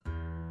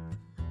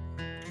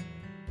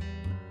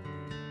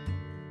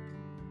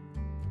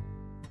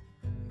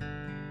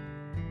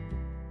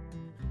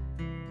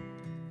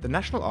The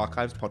National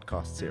Archives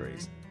podcast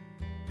series,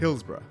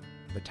 Hillsborough,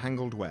 the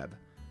Tangled Web,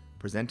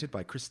 presented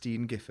by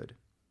Christine Gifford.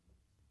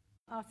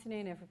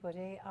 Afternoon,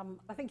 everybody.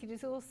 I think it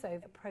is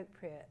also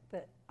appropriate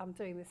that I'm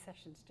doing this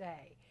session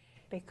today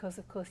because,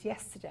 of course,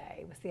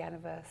 yesterday was the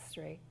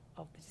anniversary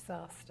of the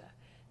disaster,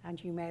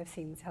 and you may have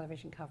seen the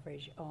television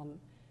coverage on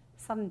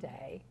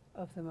Sunday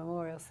of the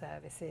memorial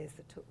services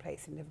that took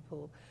place in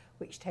Liverpool,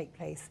 which take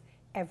place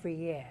every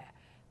year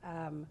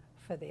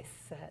for this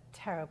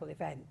terrible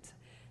event.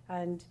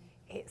 And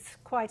it's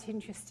quite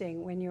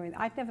interesting when you're in...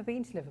 I'd never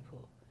been to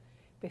Liverpool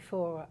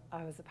before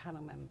I was a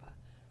panel member.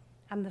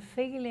 And the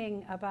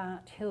feeling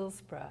about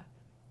Hillsborough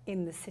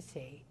in the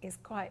city is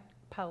quite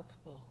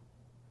palpable.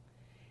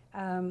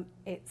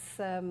 It's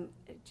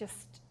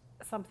just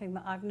something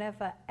that I've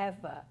never,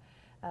 ever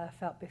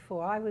felt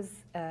before. I was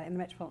in the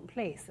Metropolitan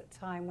Police at a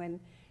time when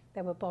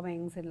there were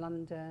bombings in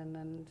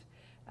London,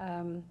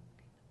 and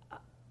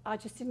I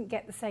just didn't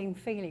get the same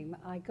feeling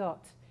that I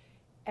got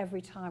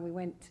every time we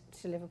went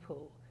to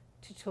Liverpool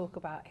to talk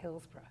about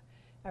Hillsborough.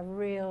 A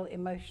real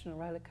emotional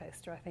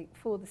rollercoaster, I think,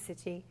 for the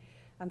city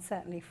and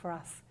certainly for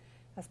us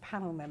as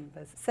panel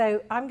members.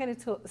 So I'm going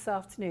to talk this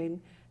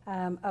afternoon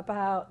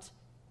about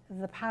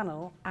the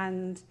panel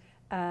and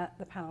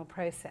the panel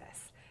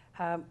process.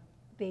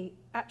 The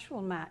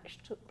actual match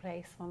took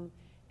place on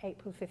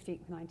April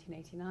 15th,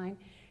 1989.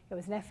 It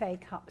was an FA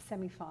Cup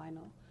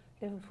semi-final,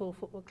 Liverpool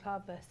Football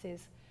Club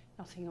versus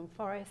Nottingham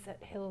Forest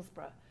at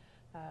Hillsborough,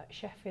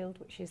 Sheffield,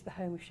 which is the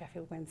home of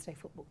Sheffield Wednesday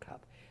Football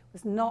Club. It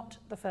was not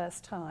the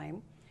first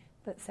time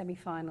that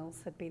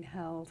semi-finals had been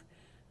held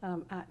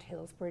at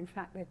Hillsborough. In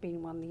fact, there'd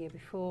been one the year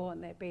before,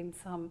 and there'd been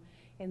some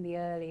in the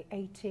early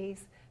 80s.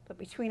 But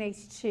between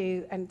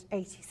 82 and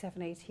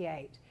 87,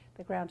 88,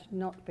 the ground had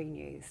not been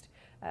used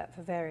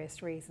for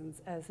various reasons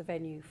as a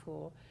venue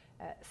for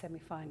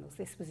semi-finals.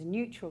 This was a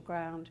neutral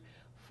ground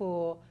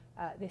for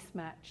this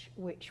match,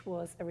 which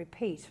was a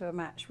repeat of a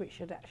match which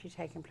had actually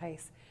taken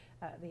place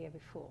the year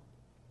before.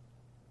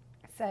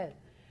 So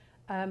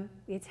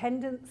the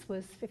attendance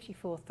was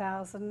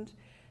 54,000.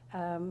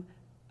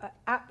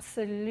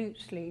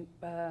 Absolutely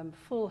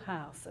full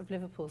house of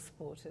Liverpool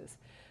supporters,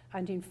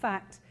 and in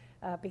fact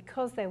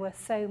because there were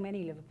so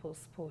many Liverpool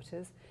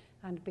supporters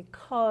and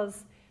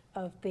because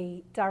of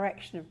the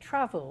direction of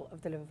travel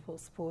of the Liverpool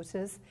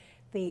supporters,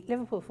 the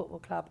Liverpool Football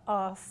Club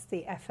asked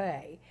the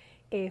FA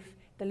if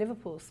the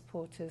Liverpool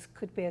supporters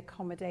could be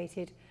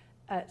accommodated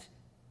at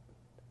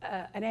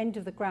an end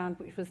of the ground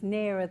which was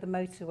nearer the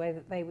motorway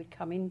that they would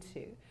come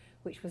into,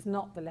 which was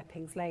not the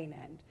Leppings Lane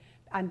end,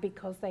 and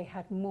because they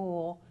had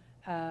more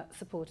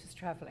supporters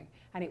travelling,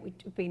 and it would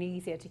have been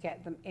easier to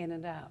get them in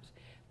and out.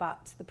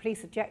 But the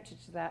police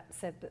objected to that,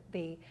 said that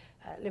the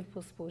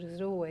Liverpool supporters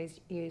had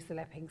always used the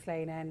Leppings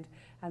Lane end,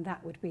 and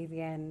that would be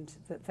the end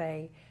that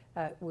they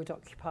would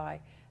occupy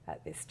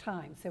at this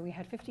time. So we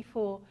had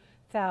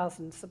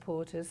 54,000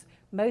 supporters,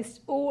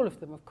 all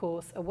of them, of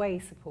course, away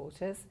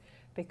supporters,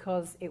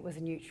 because it was a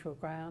neutral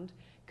ground,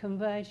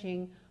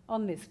 converging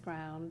on this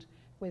ground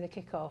with a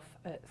kick-off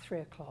at 3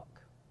 o'clock.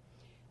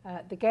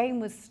 The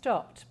game was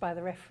stopped by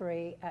the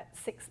referee at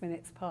 6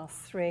 minutes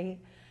past 3,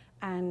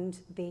 and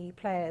the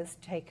players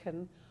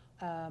taken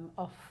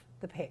off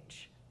the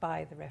pitch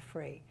by the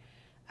referee.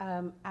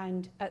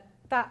 And at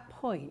that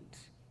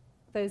point,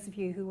 those of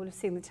you who will have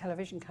seen the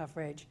television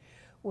coverage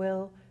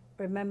will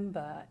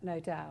remember, no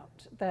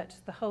doubt, that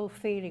the whole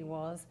feeling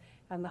was,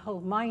 and the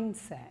whole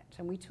mindset,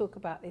 and we talk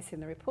about this in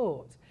the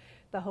report,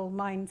 the whole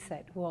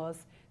mindset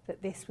was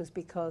that this was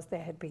because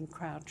there had been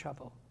crowd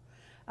trouble.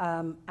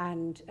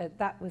 And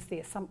that was the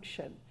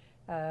assumption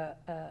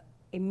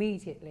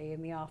immediately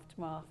in the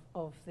aftermath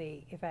of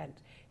the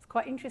event. It's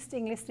quite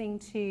interesting listening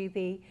to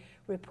the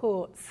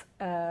reports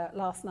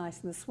last night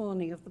and this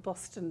morning of the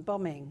Boston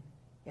bombing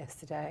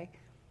yesterday,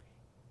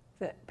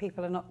 that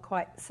people are not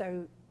quite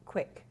so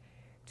quick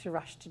to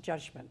rush to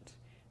judgment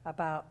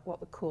about what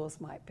the cause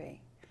might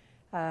be.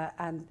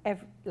 And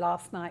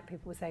last night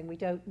people were saying, we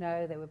don't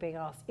know. They were being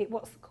asked,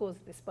 what's the cause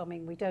of this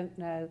bombing? We don't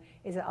know.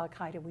 Is it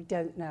Al-Qaeda? We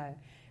don't know.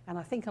 And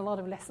I think a lot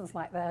of lessons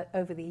like that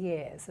over the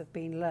years have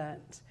been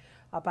learnt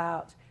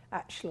about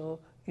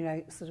actual,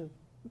 sort of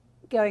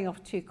going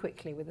off too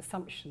quickly with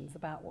assumptions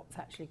about what's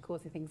actually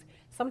causing things.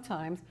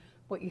 Sometimes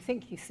what you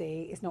think you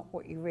see is not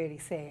what you're really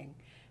seeing.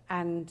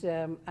 And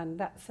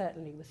that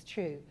certainly was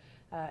true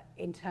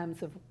in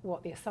terms of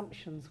what the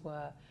assumptions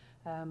were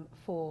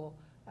for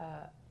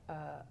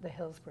the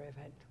Hillsborough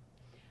event.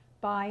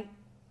 By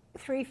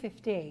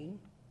 3:15,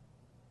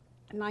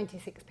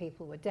 96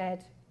 people were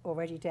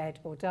already dead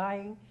or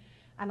dying,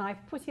 and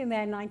I've put in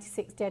there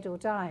 96 dead or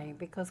dying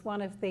because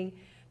one of the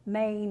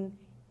main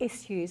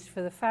issues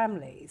for the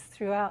families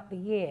throughout the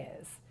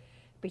years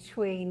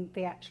between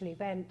the actual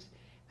event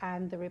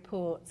and the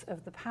reports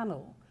of the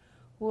panel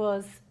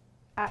was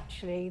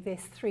actually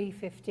this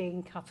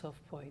 3:15 cut-off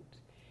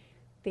point.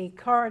 The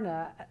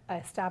coroner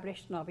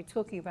established, and I'll be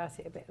talking about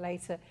it a bit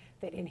later,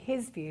 that in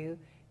his view,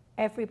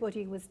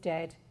 everybody was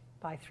dead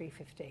by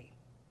 3:15.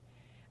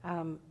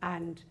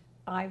 And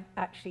I've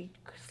actually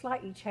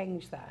slightly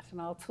changed that,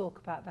 and I'll talk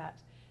about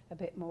that a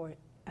bit more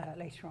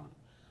later on.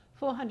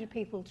 400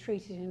 people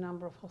treated in a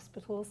number of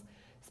hospitals,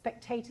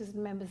 spectators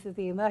and members of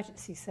the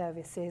emergency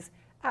services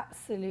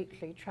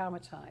absolutely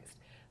traumatised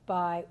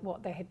by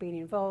what they had been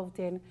involved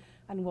in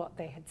and what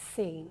they had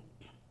seen.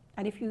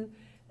 And if you,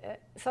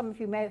 some of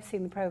you may have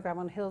seen the programme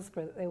on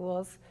Hillsborough that there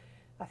was,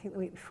 I think the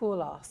week before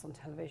last on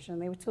television,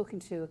 and they were talking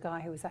to a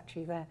guy who was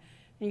actually there,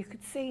 and you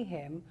could see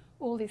him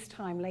all this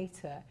time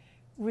later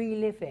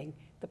reliving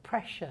the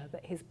pressure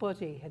that his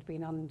body had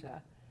been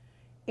under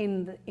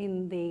in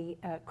the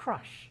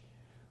crush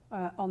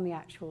on the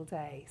actual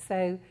day.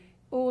 So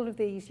all of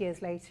these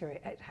years later,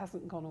 it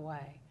hasn't gone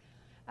away.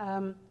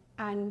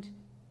 And,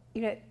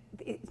 you know,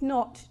 it's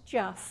not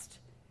just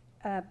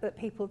that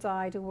people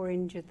died or were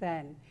injured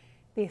then.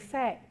 The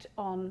effect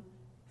on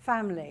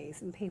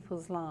families and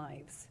people's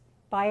lives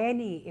by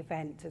any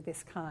event of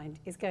this kind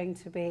is going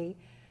to be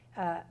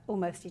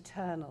almost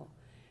eternal.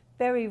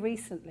 Very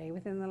recently,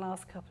 within the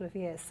last couple of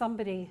years,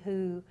 somebody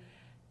who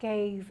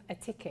gave a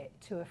ticket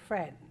to a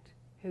friend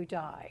who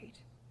died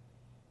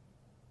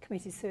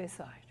committed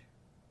suicide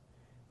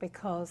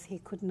because he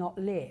could not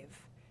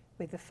live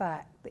with the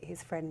fact that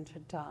his friend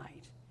had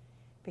died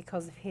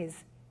because of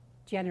his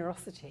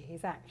generosity,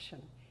 his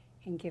action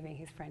in giving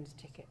his friend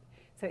a ticket.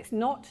 So it's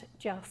not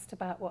just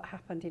about what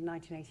happened in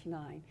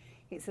 1989,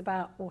 it's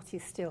about what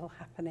is still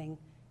happening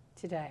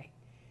today.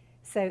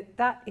 So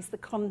that is the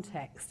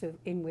context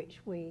in which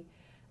we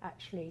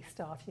actually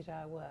started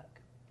our work.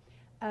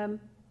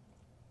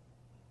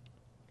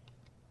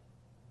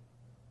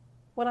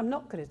 What I'm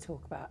not going to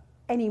talk about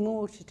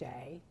anymore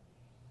today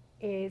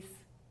is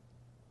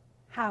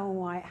how and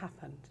why it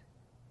happened,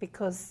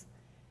 because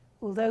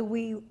although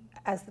we,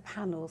 as the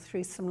panel,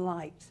 threw some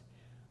light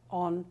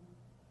on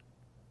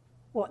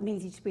what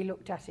needed to be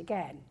looked at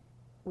again,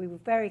 we were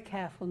very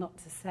careful not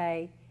to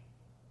say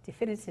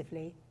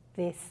definitively,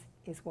 this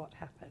is what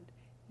happened.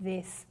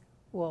 This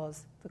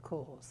was the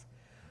cause.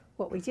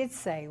 What we did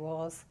say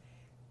was,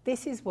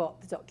 this is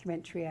what the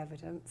documentary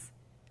evidence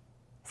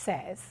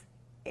says.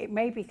 It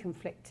may be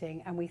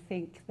conflicting, and we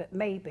think that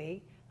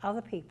maybe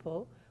other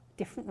people,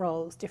 different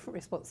roles, different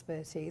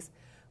responsibilities,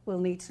 will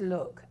need to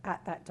look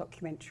at that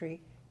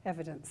documentary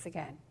evidence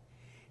again.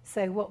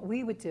 So what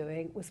we were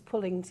doing was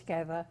pulling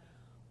together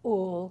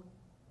all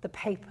the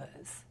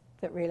papers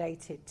that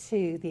related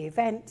to the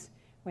event,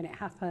 when it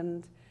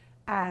happened,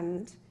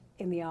 and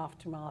in the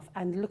aftermath,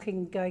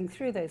 and going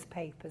through those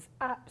papers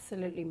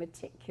absolutely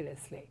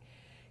meticulously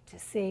to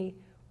see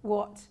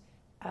what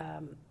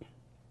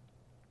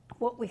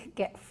we could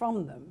get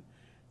from them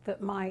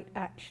that might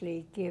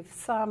actually give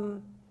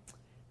some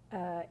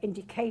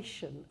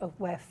indication of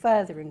where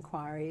further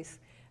inquiries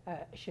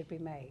should be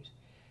made.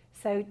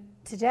 So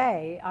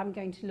today I'm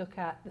going to look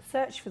at the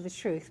search for the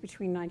truth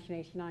between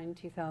 1989 and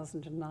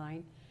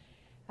 2009,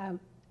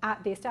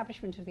 at the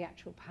establishment of the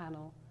actual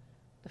panel,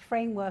 the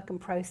framework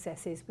and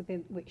processes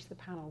within which the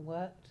panel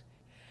worked,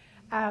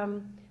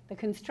 the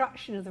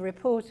construction of the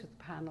report of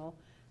the panel,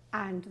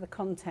 and the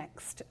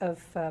context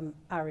of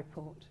our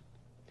report.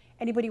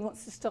 Anybody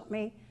wants to stop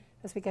me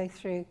as we go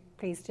through,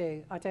 please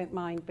do. I don't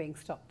mind being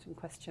stopped and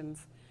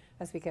questions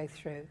as we go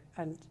through.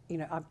 And, you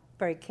know, I'm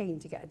very keen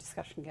to get a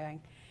discussion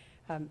going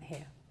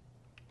here.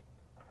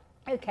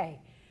 Okay.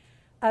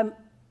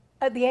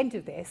 At the end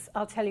of this,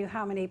 I'll tell you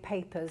how many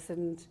papers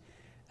and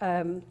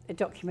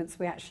documents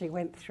we actually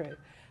went through.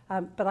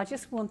 But I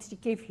just wanted to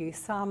give you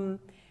some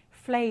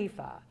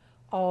flavour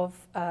of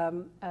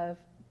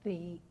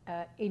the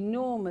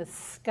enormous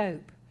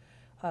scope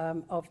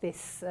of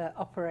this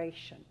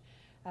operation.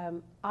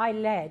 I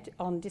led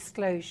on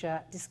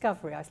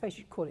discovery, I suppose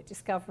you'd call it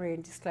discovery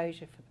and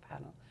disclosure for the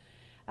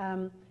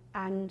panel.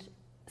 And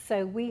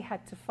so we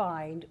had to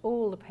find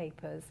all the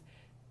papers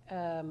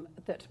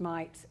that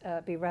might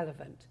be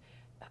relevant,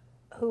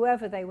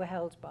 whoever they were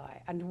held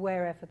by and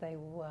wherever they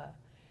were.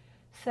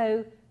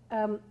 So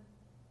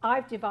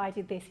I've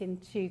divided this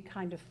into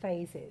kind of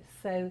phases.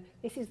 So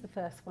this is the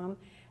first one,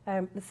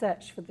 the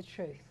search for the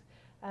truth.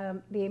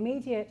 The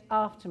immediate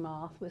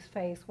aftermath was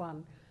phase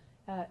one.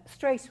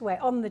 Straight away,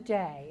 on the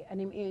day,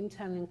 an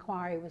internal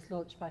inquiry was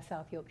launched by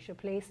South Yorkshire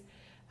Police,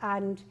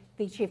 and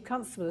the Chief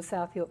Constable of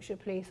South Yorkshire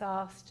Police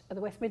asked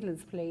the West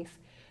Midlands Police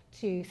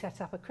to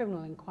set up a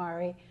criminal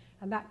inquiry,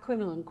 and that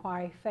criminal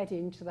inquiry fed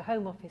into the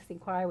Home Office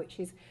inquiry, which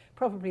is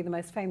probably the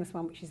most famous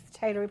one, which is the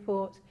Taylor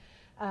report.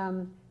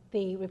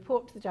 The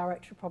report to the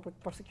Director of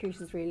Public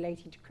Prosecutions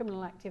relating to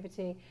criminal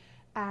activity,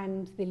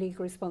 and the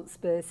legal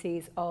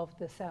responsibilities of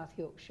the South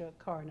Yorkshire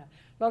coroner.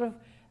 A lot of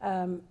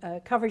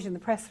coverage in the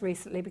press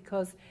recently,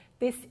 because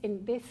this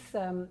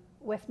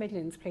West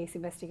Midlands Police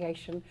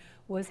investigation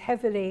was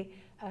heavily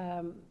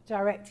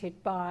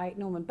directed by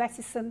Norman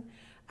Bettison,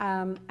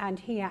 and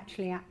he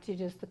actually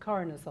acted as the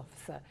coroner's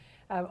officer.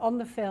 On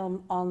the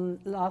film on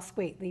last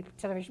week, the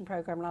television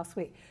programme last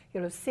week,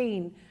 you'll have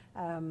seen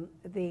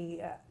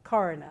the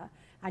coroner,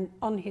 and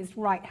on his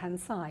right-hand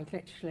side,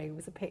 literally,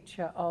 was a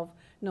picture of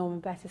Norman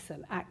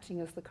Bettison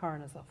acting as the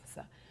coroner's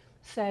officer.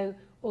 So,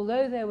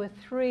 although there were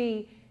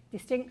three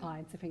distinct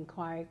lines of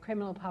inquiry,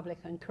 criminal, public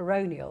and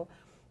coronial,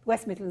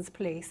 West Midlands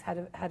Police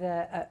had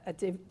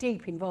a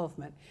deep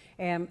involvement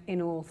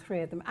in all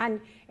three of them.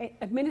 And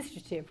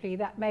administratively,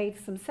 that made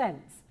some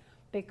sense,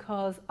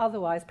 because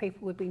otherwise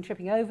people would have been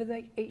tripping over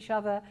each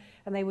other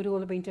and they would all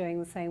have been doing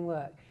the same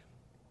work.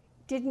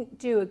 Didn't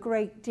do a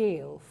great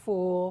deal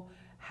for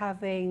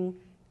having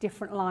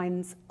different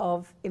lines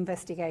of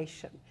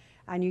investigation.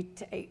 And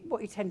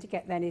what you tend to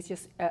get then is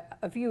just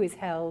a view is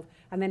held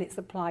and then it's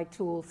applied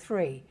to all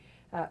three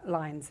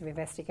lines of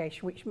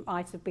investigation, which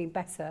might have been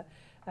better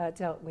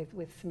dealt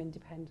with some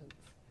independence.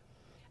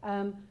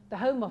 The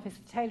Home Office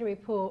Taylor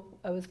report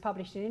was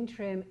published in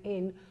interim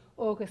in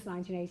August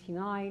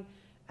 1989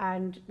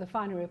 and the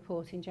final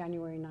report in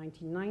January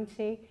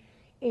 1990.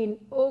 In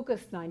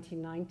August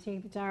 1990,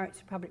 the Director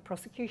of Public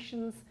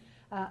Prosecutions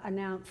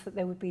announced that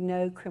there would be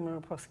no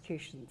criminal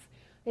prosecutions.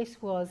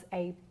 This was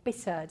a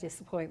bitter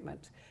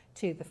disappointment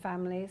to the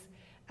families,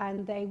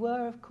 and they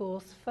were, of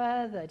course,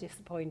 further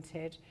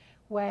disappointed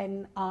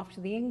when,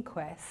 after the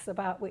inquests,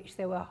 about which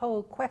there were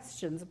whole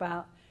questions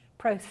about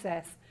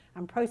process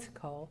and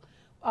protocol,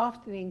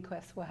 after the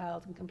inquests were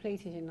held and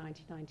completed in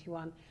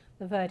 1991,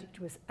 the verdict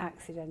was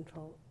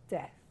accidental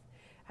death.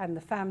 And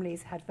the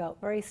families had felt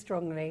very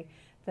strongly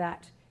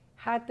that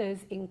had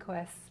those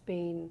inquests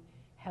been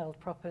held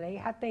properly,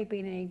 had they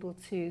been able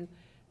to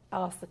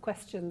ask the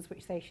questions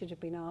which they should have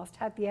been asked,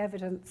 had the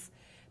evidence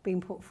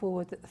been put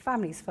forward that the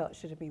families felt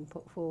should have been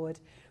put forward,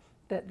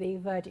 that the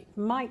verdict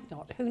might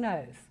not, who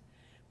knows,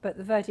 but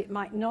the verdict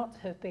might not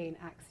have been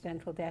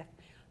accidental death,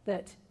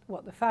 that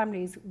what the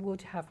families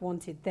would have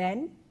wanted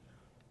then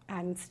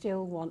and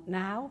still want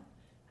now,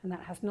 and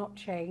that has not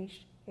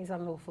changed, is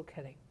unlawful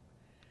killing.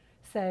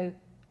 So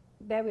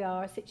there we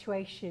are, a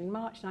situation in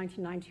March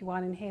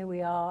 1991, and here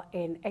we are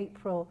in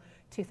April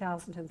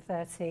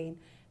 2013,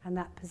 and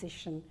that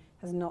position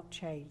has not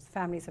changed.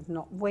 Families have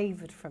not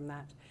wavered from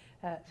that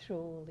through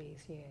all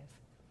these years.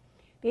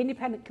 The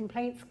Independent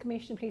Complaints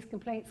Commission, Police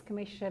Complaints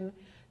Commission,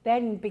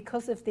 then,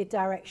 because of the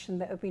direction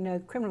that there would be no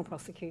criminal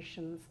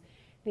prosecutions,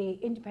 the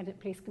Independent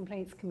Police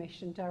Complaints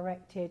Commission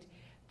directed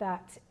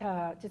that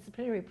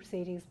disciplinary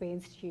proceedings be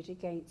instituted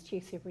against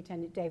Chief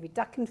Superintendent David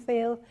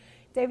Duckenfield.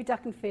 David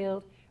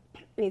Duckenfield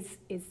is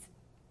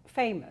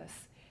famous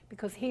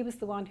because he was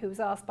the one who was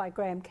asked by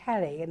Graham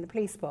Kelly in the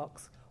police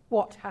box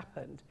what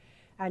happened,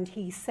 and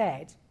he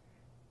said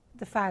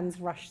the fans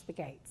rushed the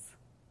gates,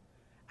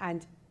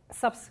 and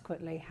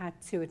subsequently had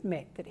to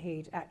admit that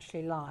he'd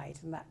actually lied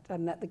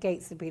and that the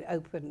gates had been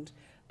opened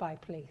by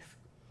police.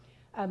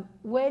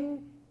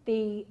 When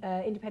the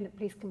Independent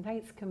Police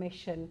Complaints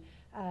Commission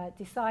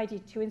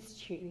decided to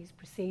institute these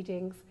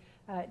proceedings,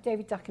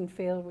 David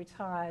Duckenfield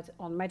retired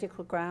on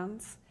medical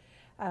grounds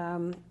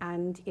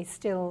and is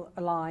still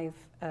alive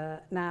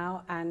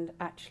now, and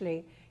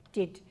actually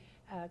did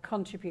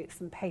contribute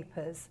some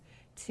papers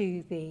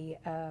to the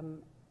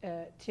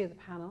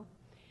panel.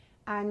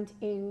 And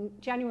in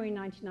January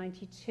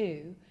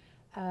 1992,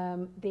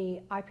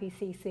 the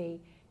IPCC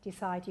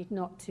decided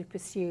not to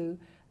pursue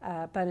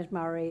Bernard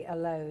Murray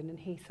alone, and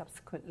he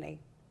subsequently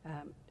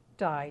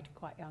died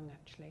quite young,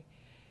 actually.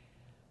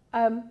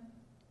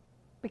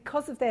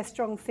 Because of their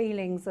strong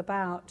feelings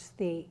about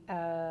the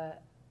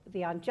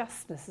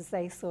unjustness, as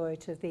they saw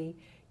it, of the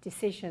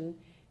decision,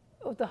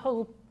 of the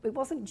whole, it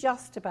wasn't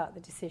just about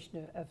the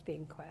decision of the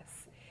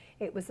inquests.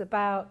 It was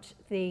about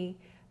the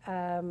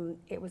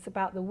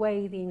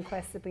way the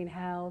inquests had been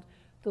held,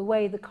 the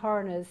way the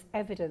coroner's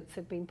evidence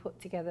had been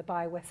put together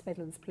by West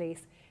Midlands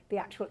Police, the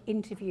actual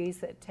interviews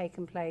that had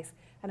taken place.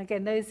 And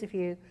again, those of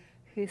you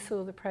who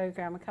saw the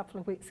programme a couple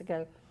of weeks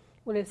ago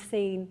will have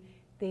seen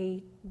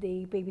the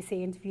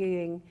BBC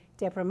interviewing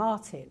Deborah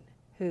Martin,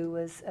 who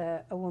was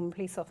a woman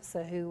police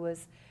officer who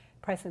was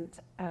present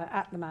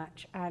at the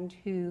match and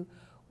who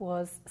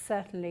was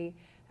certainly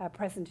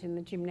present in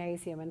the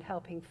gymnasium and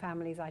helping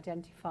families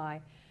identify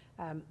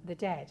the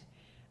dead.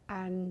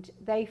 And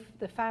the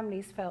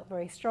families felt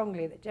very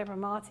strongly that Deborah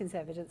Martin's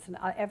evidence and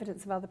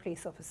evidence of other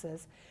police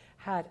officers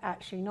had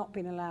actually not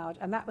been allowed.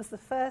 And that was the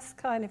first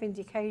kind of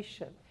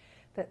indication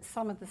that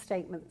some of the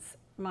statements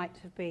might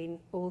have been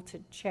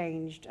altered,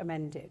 changed,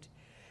 amended.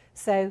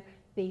 So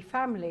the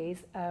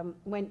families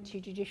went to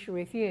judicial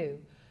review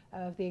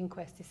of the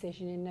inquest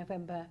decision in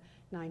November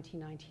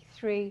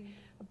 1993,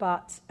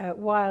 but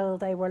while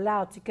they were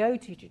allowed to go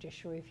to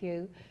judicial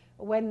review,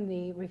 when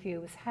the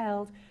review was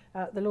held,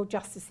 the Lord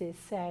Justices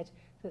said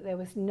that there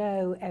was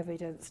no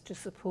evidence to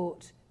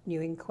support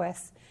new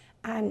inquests,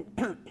 and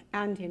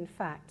in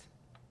fact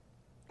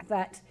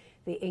that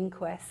the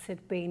inquests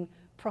had been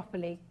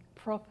properly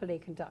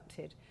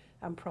conducted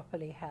and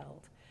properly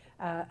held,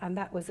 and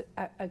that was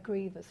a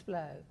grievous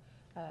blow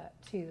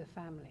to the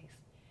families.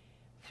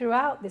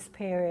 Throughout this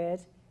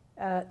period,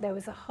 there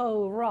was a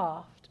whole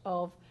raft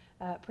of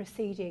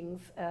proceedings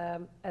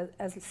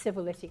as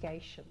civil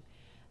litigation.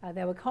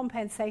 There were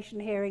compensation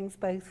hearings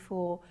both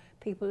for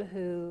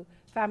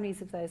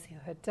families of those who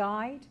had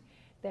died.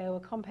 There were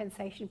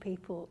compensation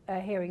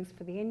hearings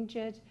for the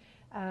injured,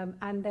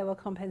 and there were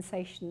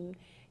compensation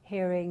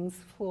hearings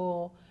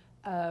for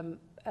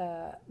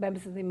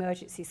members of the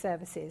emergency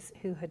services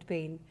who had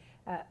been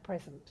at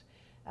present.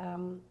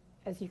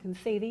 As you can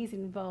see, these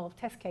involve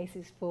test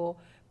cases for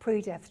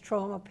pre-death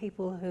trauma,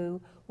 people who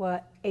were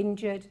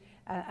injured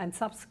and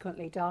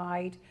subsequently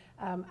died,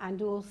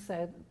 and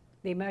also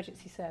the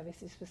emergency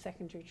services for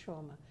secondary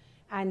trauma.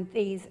 And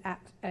these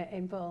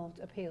involved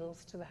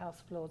appeals to the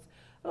House of Lords.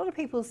 A lot of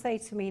people say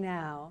to me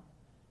now,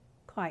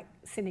 quite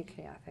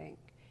cynically I think,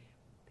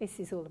 this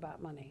is all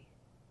about money.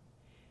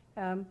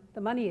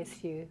 The money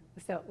issue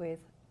was dealt with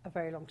a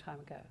very long time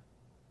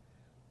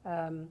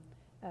ago.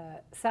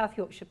 South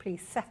Yorkshire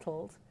Police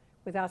settled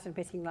without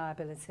admitting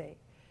liability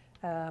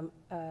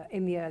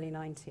in the early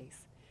 90s.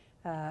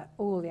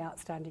 All the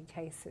outstanding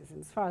cases, and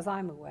as far as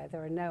I'm aware,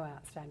 there are no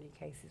outstanding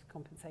cases of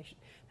compensation.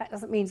 That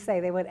doesn't mean to say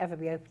they won't ever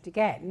be opened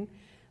again,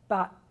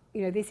 but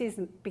this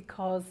isn't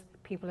because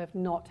people have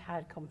not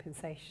had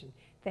compensation.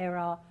 There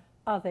are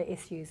other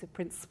issues of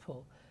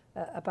principle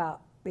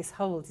about this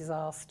whole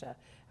disaster,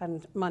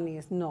 and money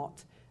is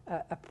not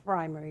a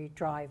primary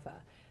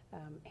driver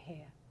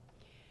here.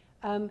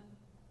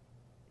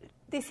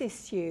 This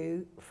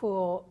issue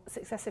for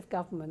successive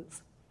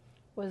governments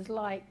was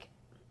like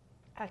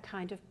a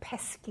kind of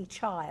pesky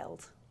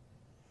child,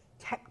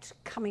 kept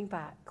coming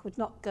back, would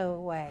not go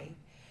away.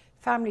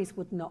 Families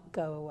would not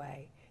go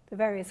away. The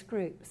various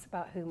groups,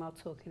 about whom I'll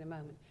talk in a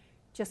moment,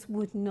 just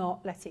would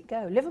not let it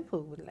go.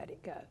 Liverpool wouldn't let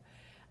it go.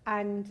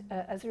 And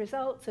as a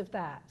result of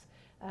that,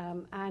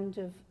 and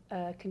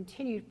of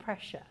continued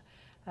pressure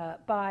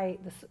by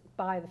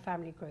the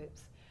family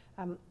groups,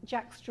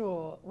 Jack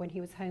Straw, when he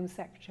was Home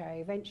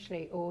Secretary,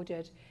 eventually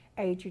ordered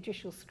a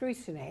judicial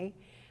scrutiny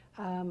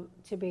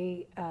to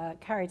be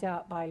carried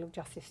out by Lord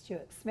Justice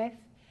Stuart Smith,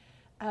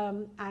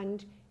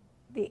 and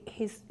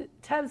his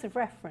terms of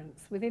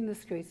reference within the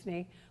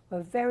scrutiny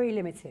were very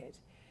limited,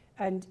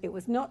 and it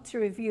was not to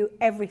review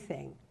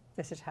everything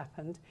that had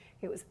happened,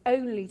 it was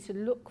only to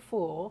look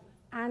for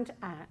and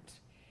at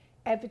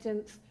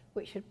evidence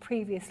which had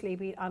previously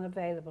been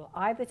unavailable,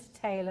 either to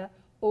Taylor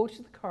or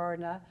to the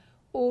coroner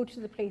or to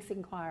the police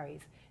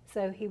inquiries.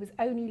 So he was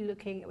only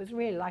looking, it was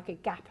really like a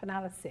gap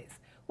analysis.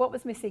 What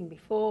was missing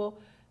before,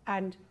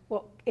 and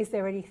what is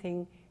there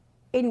anything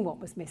in what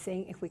was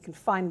missing, if we can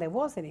find there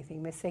was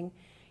anything missing,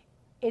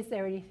 is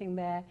there anything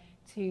there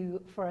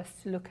for us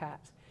to look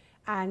at?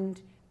 And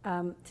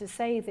to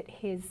say that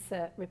his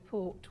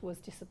report was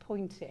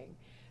disappointing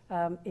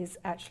is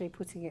actually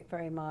putting it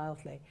very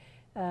mildly.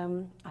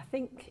 I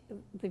think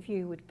the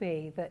view would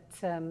be that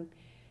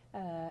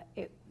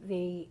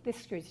this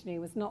scrutiny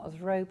was not as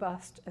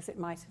robust as it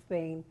might have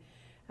been.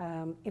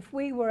 If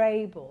we were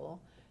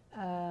able,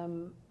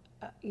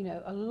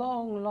 a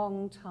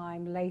long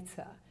time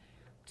later,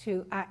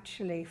 to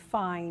actually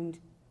find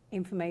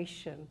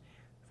information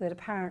that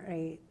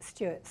apparently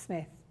Stuart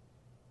Smith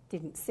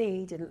didn't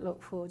see, didn't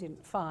look for,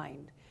 didn't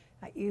find,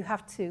 you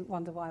have to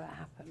wonder why that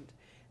happened.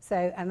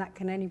 So, and that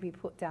can only be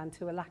put down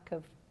to a lack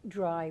of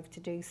drive to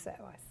do so,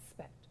 I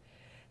suspect.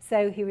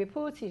 So he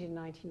reported in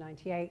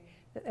 1998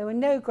 that there were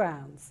no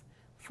grounds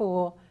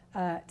for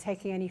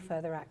taking any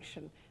further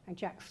action. And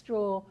Jack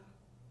Straw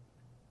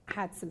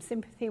had some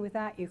sympathy with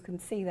that. You can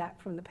see that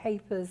from the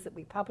papers that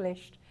we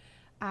published,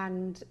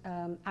 and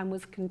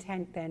was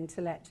content then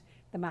to let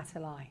the matter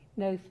lie.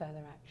 No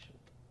further action.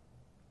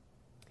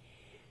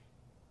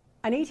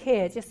 I need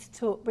here just to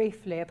talk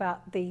briefly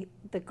about the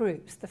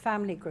groups, the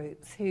family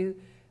groups, who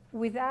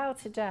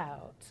without a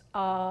doubt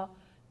are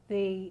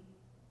the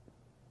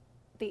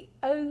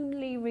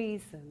only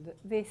reason that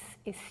this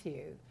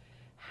issue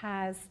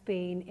has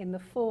been in the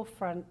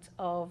forefront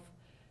of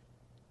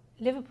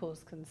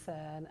Liverpool's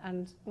concern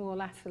and more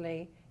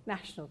latterly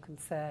national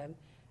concern,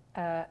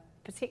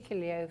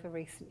 particularly over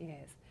recent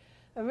years.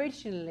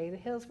 Originally, the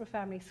Hillsborough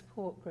Family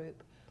Support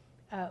Group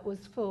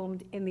was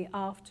formed in the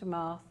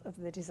aftermath of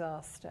the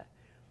disaster.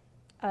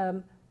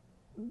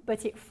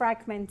 But it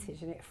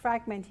fragmented, and it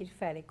fragmented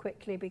fairly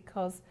quickly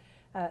because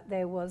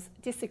there was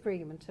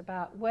disagreement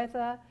about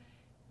whether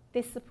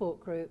this support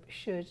group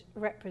should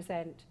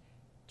represent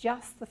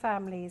just the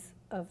families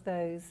of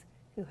those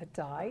who had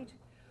died,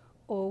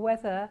 or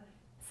whether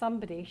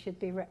somebody should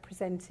be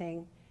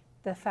representing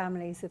the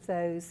families of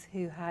those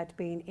who had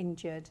been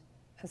injured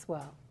as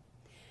well.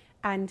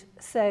 And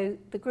so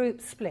the group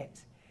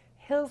split.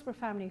 Hillsborough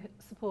Family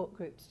Support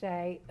Group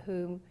today,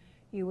 whom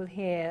you will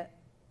hear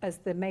as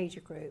the major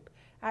group,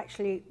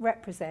 actually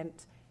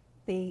represent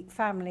the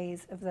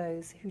families of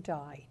those who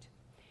died.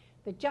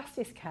 The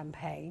Justice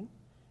Campaign,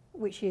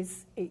 which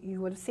is,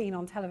 you would have seen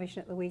on television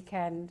at the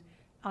weekend,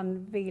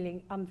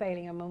 unveiling a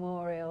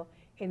memorial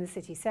in the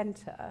city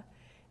centre,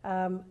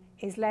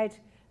 is led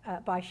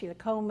by Sheila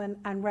Coleman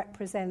and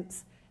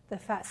represents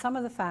some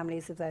of the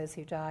families of those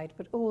who died,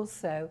 but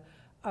also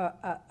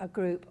a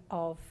group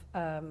of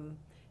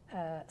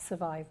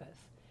survivors.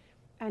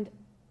 And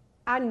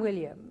Anne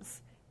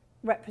Williams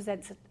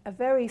represents a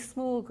very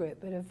small group,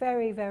 but a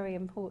very, very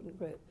important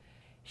group.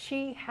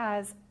 She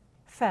has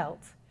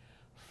felt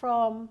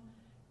from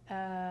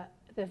the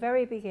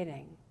very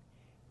beginning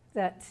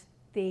that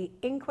the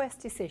inquest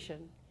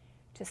decision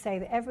to say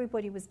that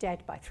everybody was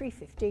dead by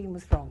 3:15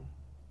 was wrong,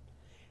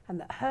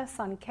 and that her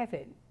son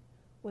Kevin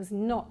was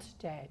not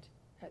dead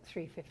at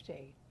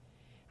 3:15.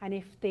 And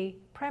if the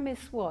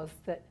premise was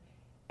that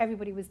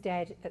everybody was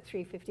dead at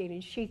 3:15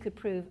 and she could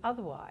prove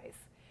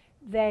otherwise,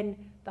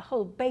 then the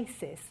whole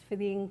basis for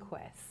the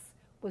inquest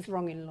was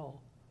wrong in law.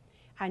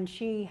 And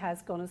she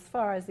has gone as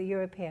far as the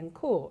European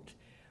Court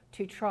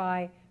to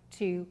try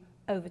to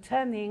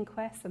overturn the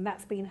inquest, and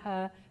that's been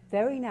her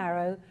very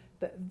narrow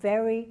but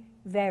very,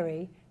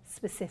 very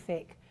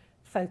specific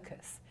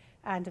focus.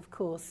 And of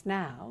course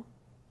now,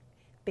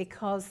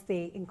 because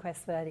the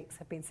inquest verdicts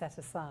have been set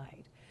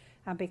aside,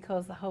 and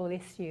because the whole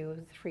issue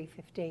of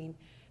 3:15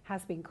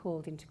 has been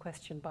called into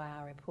question by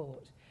our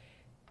report,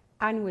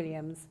 Anne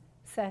Williams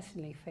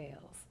certainly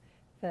feels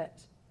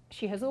that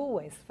she has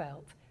always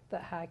felt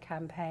that her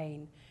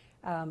campaign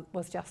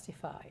was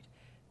justified.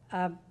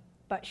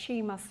 But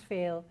she must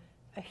feel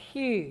a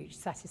huge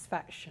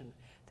satisfaction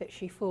that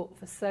she fought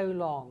for so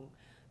long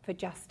for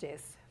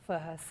justice for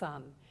her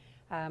son,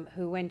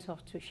 who went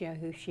off to,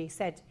 who she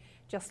said,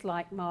 just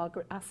like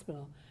Margaret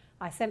Aspinall,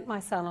 I sent my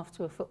son off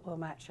to a football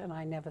match and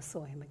I never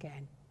saw him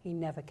again. He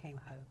never came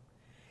home.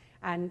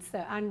 And so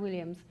Anne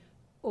Williams,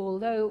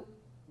 although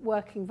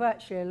working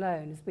virtually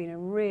alone, has been a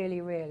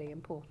really, really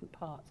important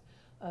part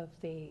of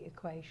the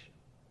equation.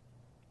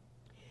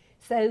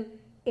 So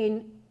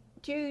in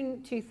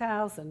June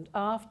 2000,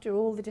 after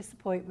all the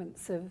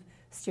disappointments of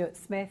Stuart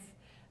Smith,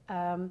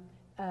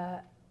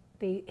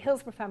 the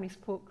Hillsborough Family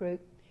Support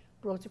Group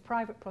brought a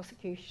private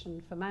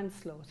prosecution for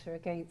manslaughter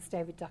against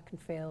David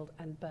Duckenfield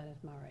and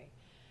Bernard Murray.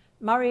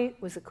 Murray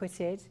was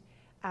acquitted,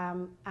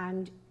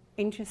 and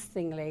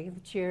interestingly,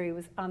 the jury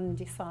was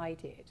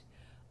undecided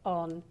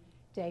on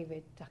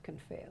David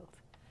Duckenfield.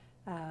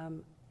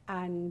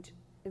 And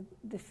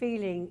the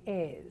feeling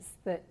is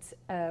that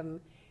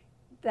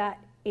that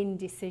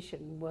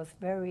indecision was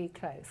very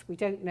close. We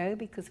don't know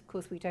because, of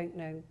course, we don't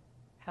know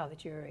how the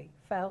jury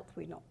felt.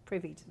 We're not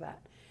privy to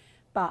that.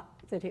 But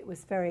that it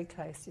was a very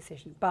close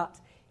decision. But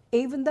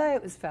even though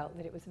it was felt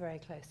that it was a very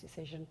close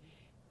decision,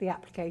 the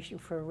application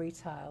for a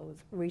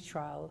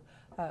retrial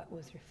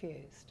was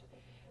refused.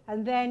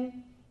 And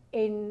then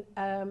in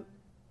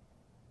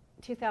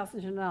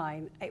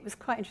 2009, it was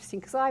quite interesting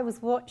because I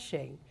was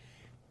watching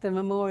the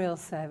memorial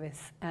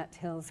service at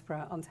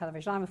Hillsborough on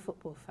television. I'm a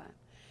football fan,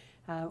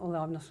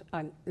 although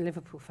I'm a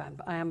Liverpool fan,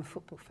 but I am a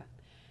football fan.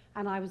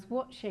 And I was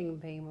watching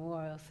the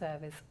memorial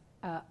service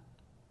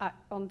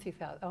on the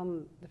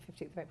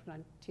 15th of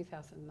April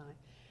 2009.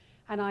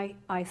 And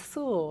I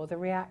saw the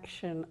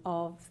reaction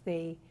of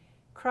the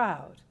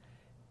crowd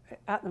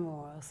at the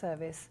memorial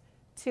service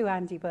to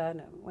Andy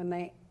Burnham when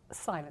they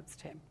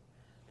silenced him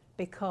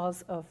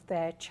because of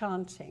their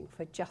chanting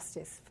for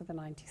justice for the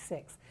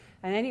 96.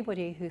 And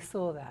anybody who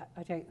saw that,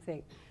 I don't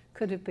think,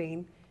 could have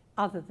been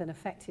other than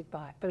affected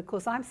by it. But of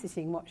course, I'm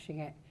sitting watching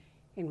it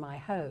in my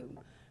home,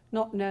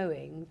 not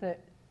knowing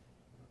that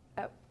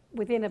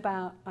within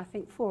about, I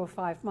think, 4 or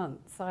 5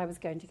 months, I was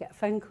going to get a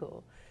phone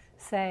call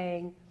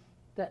saying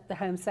that the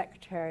Home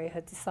Secretary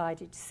had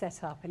decided to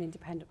set up an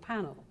independent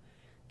panel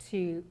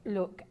to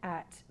look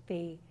at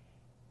the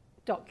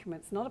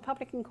documents, not a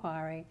public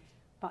inquiry,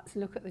 but to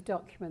look at the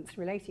documents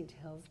relating to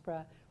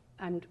Hillsborough,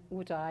 and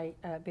would I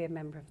be a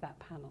member of that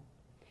panel.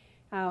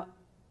 Now,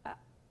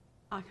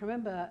 I can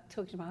remember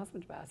talking to my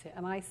husband about it,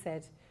 and I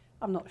said,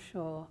 I'm not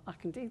sure I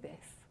can do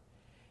this.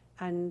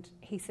 And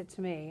he said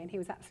to me, and he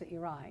was absolutely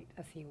right,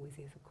 as he always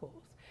is, of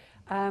course,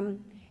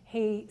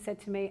 he said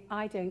to me,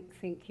 I don't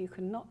think you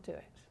can not do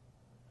it.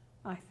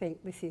 I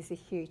think this is a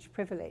huge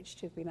privilege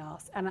to have been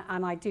asked, and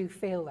I do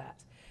feel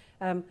that.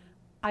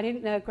 I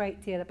didn't know a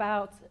great deal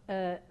about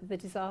the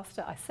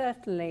disaster. I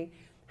certainly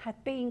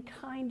had been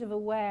kind of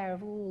aware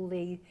of all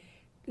the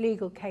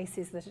legal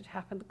cases that had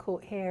happened, the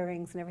court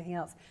hearings and everything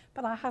else,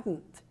 but I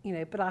hadn't,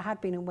 but I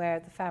had been aware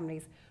of the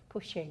families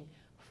pushing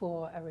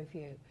for a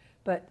review.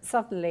 But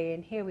suddenly,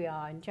 and here we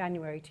are in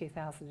January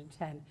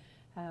 2010,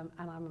 and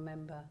I'm a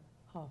member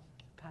of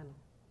the panel.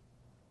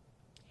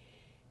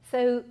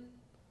 So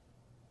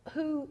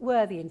who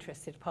were the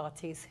interested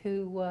parties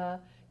who were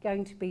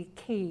going to be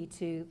key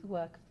to the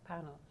work of the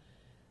panel?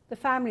 The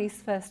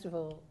families, first of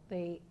all,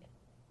 the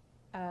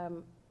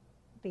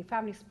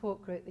Family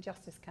Support Group, the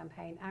Justice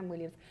Campaign, Anne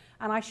Williams.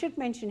 And I should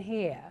mention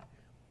here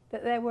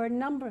that there were a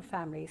number of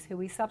families who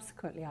we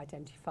subsequently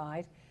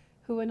identified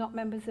who were not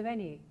members of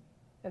any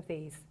of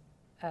these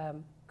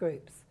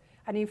groups.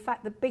 And in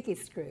fact, the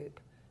biggest group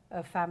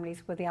of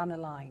families were the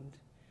unaligned.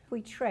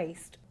 We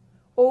traced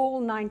all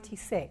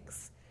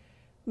 96,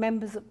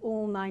 members of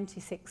all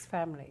 96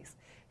 families.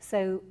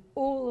 So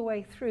all the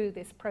way through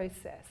this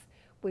process,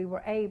 we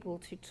were able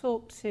to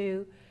talk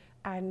to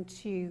and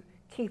to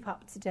keep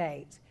up to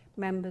date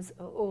members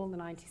of all the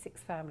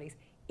 96 families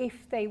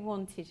if they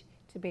wanted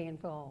to be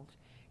involved.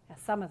 Now,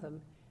 some of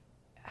them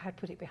had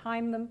put it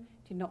behind them,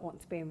 did not want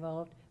to be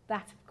involved.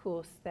 That, of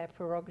course, their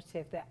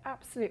prerogative, their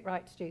absolute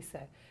right to do so.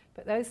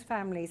 But those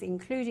families,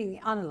 including the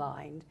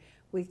unaligned,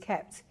 we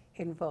kept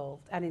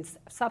involved. And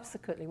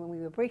subsequently, when we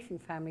were briefing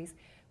families,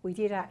 we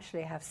did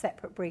actually have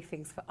separate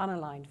briefings for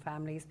unaligned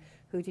families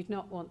who did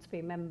not want to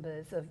be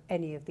members of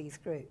any of these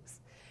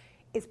groups.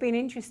 it's been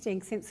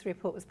interesting since the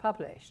report was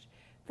published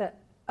that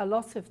a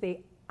lot of the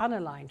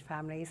unaligned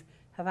families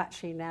have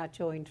actually now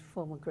joined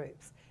formal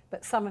groups,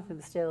 but some of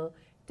them still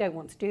don't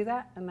want to do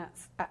that, and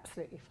that's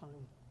absolutely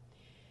fine.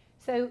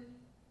 So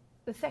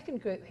the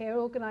second group here,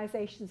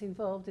 organisations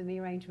involved in the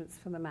arrangements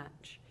for the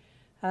match.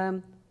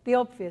 The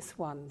obvious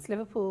ones,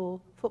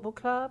 Liverpool Football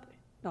Club,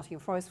 Nottingham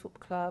Forest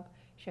Football Club,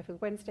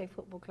 Sheffield Wednesday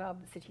Football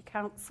Club, the City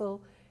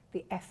Council,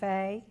 the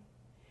FA,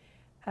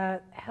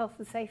 Health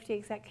and Safety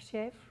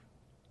Executive,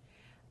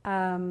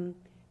 the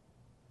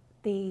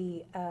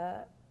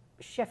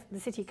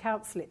City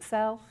Council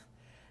itself,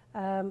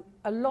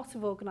 a lot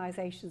of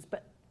organisations,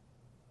 but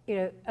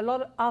a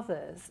lot of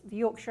others, the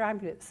Yorkshire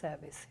Ambulance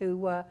Service, who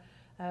were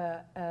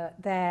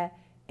there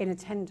in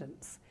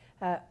attendance,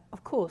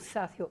 of course,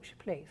 South Yorkshire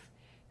Police.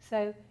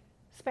 So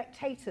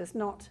spectators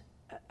not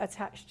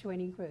attached to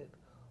any group.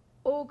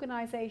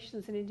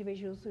 Organisations and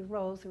individuals with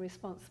roles and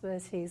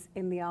responsibilities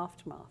in the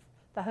aftermath,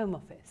 the Home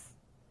Office,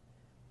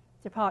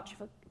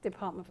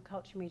 Department for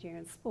Culture, Media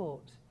and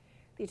Sport,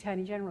 the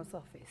Attorney General's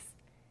Office,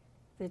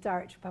 the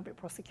Director of Public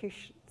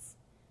Prosecutions,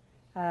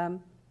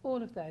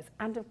 all of those,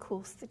 and of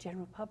course the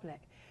general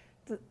public.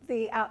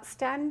 The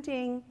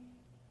outstanding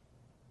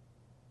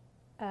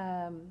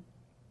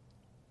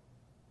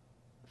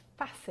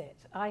facet,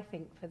 I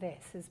think, for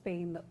this has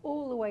been that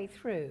all the way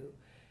through,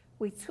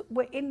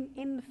 we're in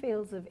the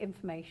fields of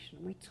information.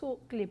 We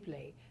talk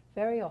glibly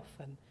very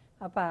often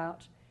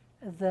about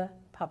the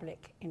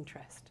public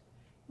interest.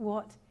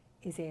 What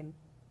is in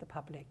the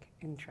public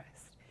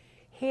interest?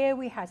 Here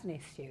we had an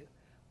issue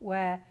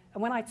where,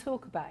 and when I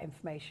talk about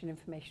information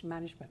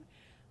management,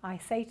 I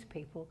say to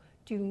people,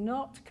 do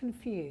not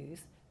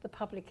confuse the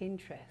public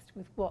interest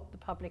with what the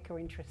public are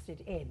interested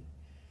in,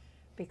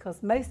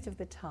 because most of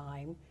the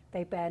time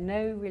they bear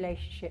no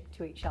relationship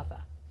to each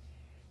other.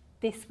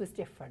 This was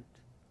different.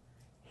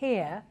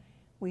 Here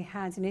we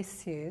had an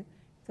issue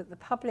that the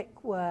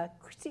public were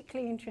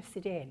critically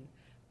interested in,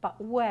 but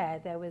where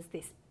there was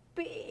this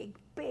big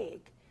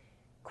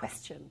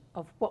question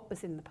of what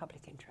was in the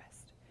public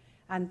interest.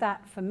 And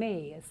that, for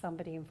me, as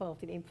somebody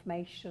involved in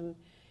information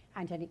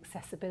and in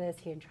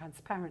accessibility and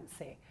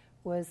transparency,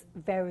 was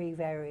very,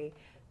 very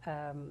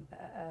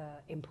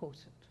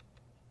important.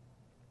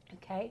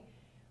 Okay?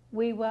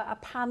 We were a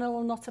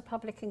panel, not a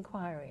public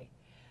inquiry.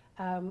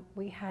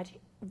 We had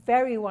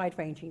very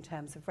wide-ranging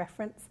terms of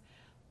reference,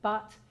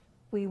 but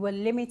we were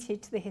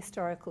limited to the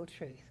historical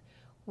truth.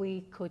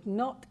 We could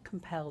not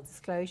compel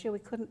disclosure. We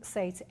couldn't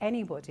say to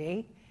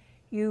anybody,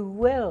 you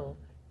will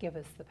give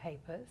us the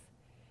papers,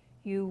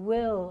 you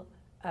will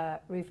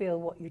reveal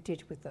what you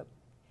did with them,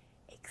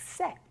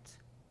 except,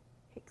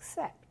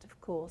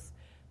 of course,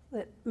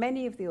 that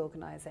many of the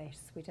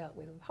organisations we dealt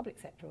with were public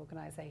sector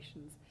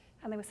organisations,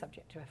 and they were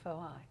subject to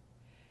FOI.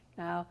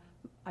 Now,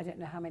 I don't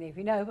know how many of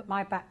you know, but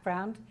my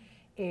background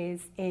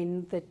is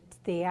in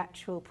the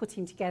actual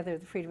putting together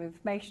of the Freedom of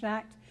Information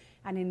Act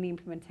and in the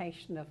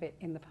implementation of it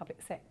in the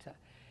public sector.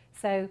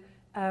 So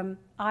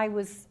I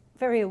was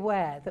very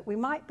aware that we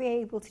might be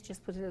able to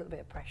just put a little bit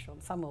of pressure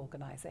on some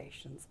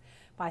organisations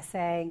by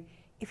saying,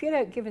 if you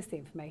don't give us the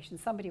information,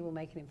 somebody will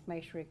make an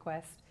information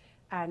request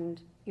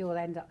and you'll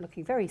end up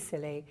looking very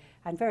silly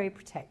and very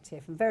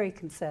protective and very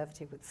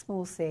conservative with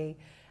small c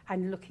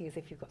and looking as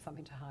if you've got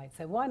something to hide.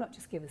 So why not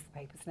just give us the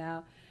papers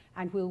now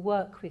and we'll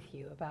work with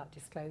you about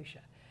disclosure.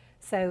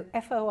 So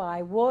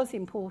FOI was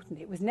important.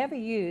 It was never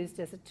used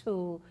as a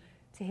tool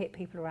to hit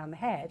people around the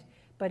head,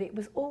 but it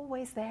was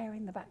always there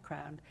in the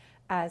background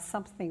as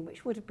something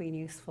which would have been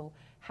useful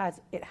had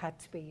it had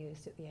to be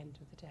used at the end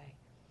of the day.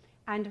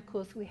 And of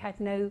course we had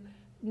no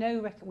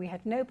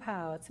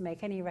power to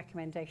make any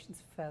recommendations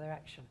for further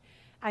action.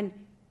 And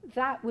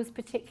that was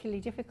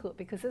particularly difficult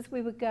because as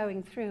we were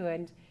going through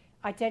and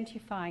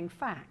identifying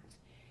fact,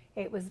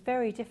 it was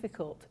very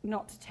difficult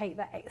not to take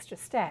that extra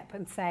step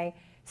and say,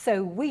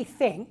 so we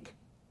think,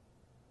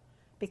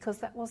 because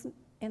that wasn't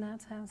in our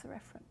terms of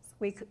reference.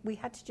 We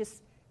had to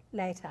just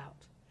lay it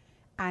out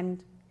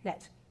and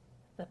let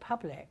the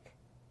public,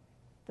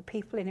 the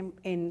people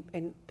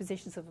in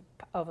positions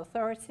of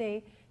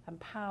authority and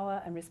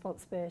power and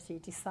responsibility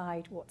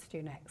decide what to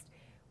do next.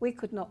 We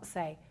could not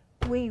say,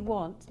 we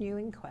want new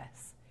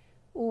inquests.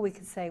 All we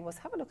could say was,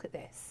 have a look at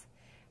this.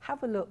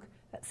 Have a look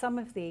at some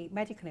of the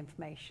medical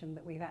information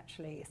that we've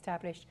actually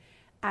established,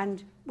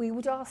 and we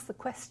would ask the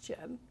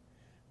question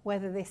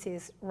whether this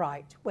is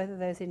right, whether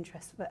those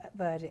inquest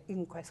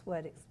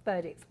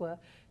verdicts were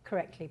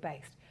correctly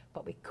based,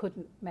 but we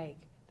couldn't make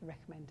the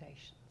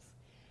recommendations.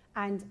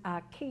 And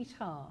our key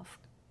task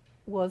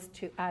was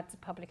to add to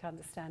public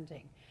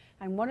understanding.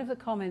 And one of the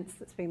comments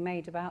that's been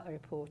made about the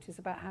report is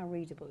about how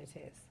readable it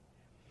is.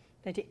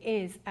 That it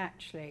is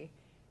actually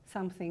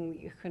something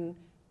that you can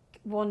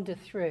wander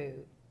through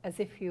as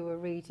if you were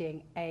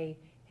reading a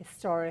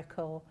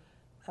historical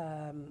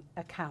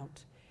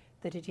account,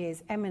 that it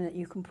is eminent,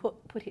 you can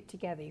put it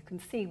together, you can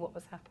see what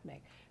was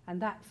happening.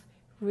 And that's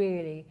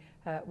really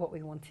what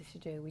we wanted to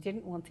do. We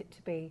didn't want it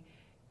to be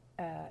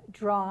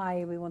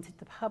dry, we wanted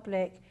the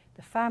public,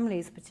 the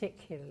families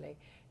particularly,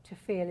 to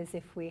feel as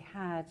if we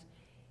had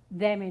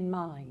them in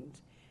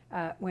mind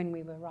when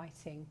we were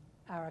writing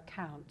our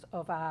account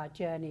of our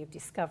journey of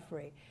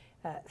discovery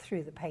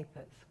through the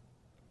papers.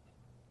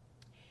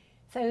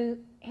 So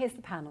here's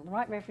the panel. The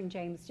Right Reverend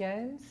James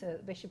Jones, the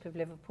Bishop of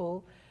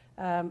Liverpool,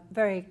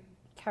 very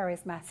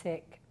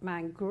charismatic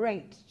man,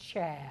 great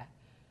chair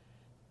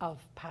of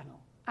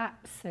panel,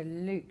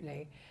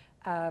 absolutely.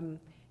 You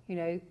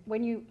know,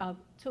 I'll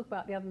talk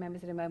about the other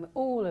members in a moment,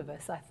 all of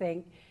us, I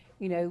think,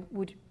 you know,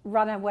 would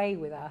run away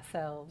with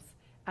ourselves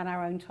and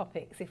our own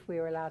topics if we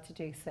were allowed to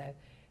do so.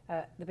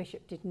 The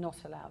Bishop did not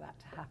allow that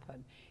to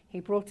happen. He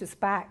brought us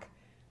back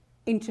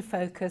into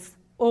focus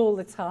all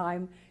the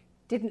time,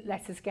 didn't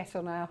let us get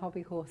on our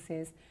hobby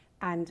horses,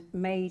 and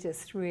made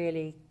us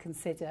really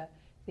consider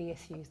the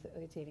issues that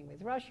we're dealing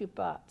with. Raju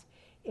Bhatt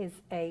is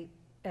a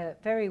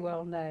very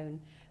well-known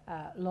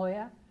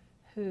lawyer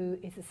who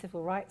is a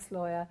civil rights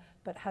lawyer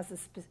but has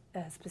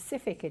a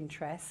specific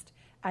interest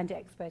and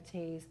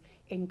expertise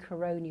in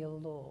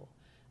coronial law.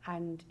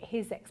 And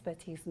his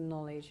expertise and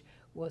knowledge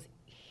was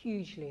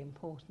hugely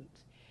important.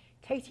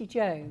 Katie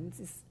Jones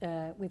is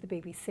with the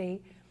BBC,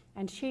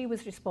 and she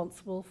was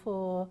responsible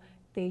for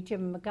the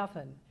Jim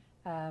McGovern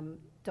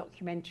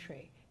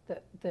documentary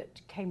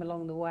that came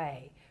along the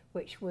way,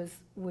 which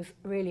was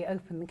really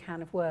opened the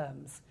can of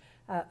worms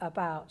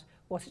about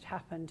what had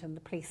happened and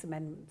the police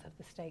amendment of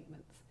the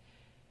statements.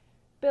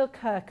 Bill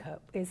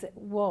Kirkup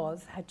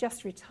had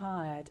just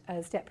retired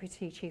as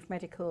Deputy Chief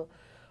Medical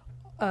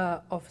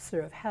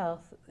Officer of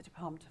Health at the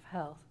Department of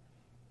Health.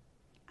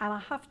 And I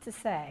have to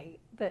say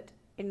that,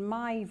 in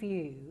my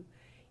view,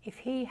 if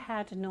he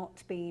had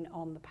not been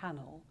on the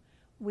panel,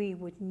 we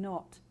would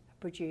not have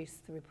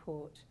produced the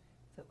report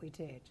that we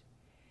did,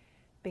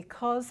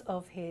 because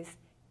of his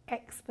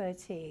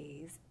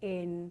expertise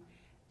in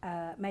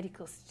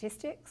medical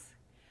statistics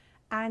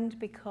and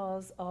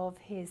because of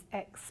his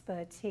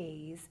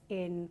expertise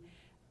in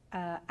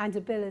and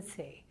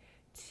ability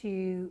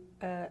to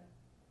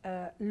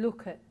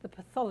look at the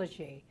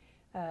pathology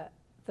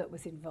that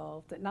was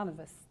involved that none of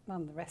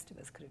the rest of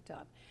us could have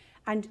done.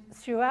 And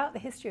throughout the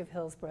history of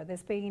Hillsborough,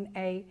 there's been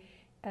a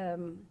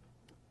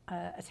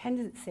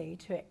tendency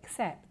to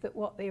accept that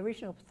what the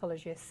original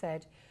pathologists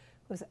said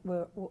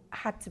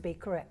had to be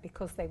correct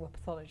because they were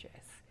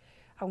pathologists.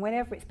 And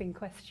whenever it's been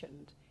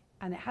questioned,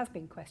 and it has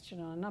been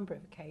questioned on a number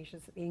of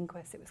occasions, at the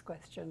inquest it was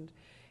questioned,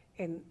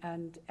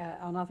 and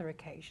on other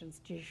occasions,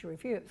 judicial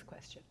review it was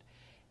questioned,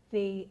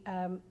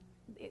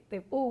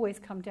 they've always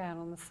come down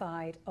on the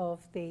side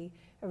of the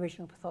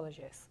original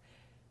pathologists.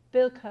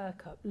 Bill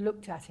Kirkup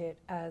looked at it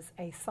as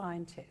a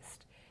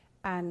scientist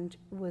and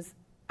was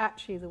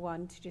actually the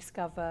one to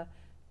discover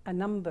a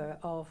number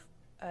of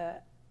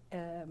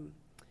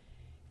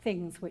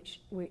things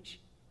which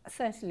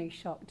certainly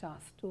shocked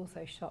us,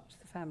 also shocked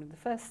the family. The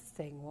first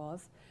thing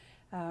was,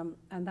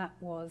 and that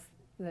was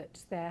that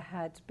there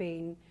had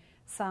been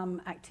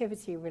some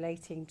activity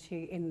relating to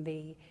in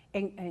the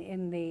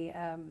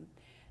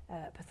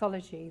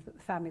pathology that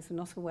the families were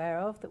not aware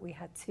of, that we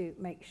had to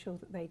make sure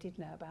that they did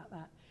know about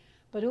that.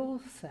 But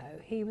also,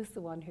 he was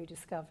the one who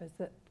discovered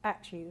that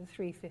actually the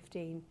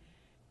 3:15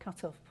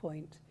 cut-off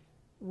point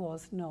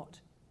was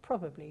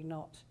probably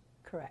not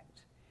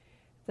correct,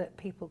 that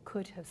people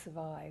could have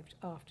survived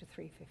after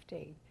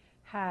 3:15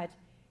 had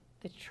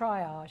the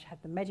triage,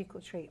 had the medical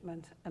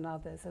treatment and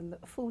others, and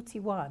that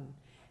 41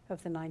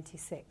 of the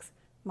 96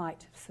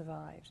 might have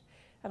survived.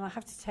 And I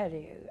have to tell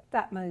you,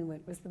 that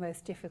moment was the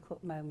most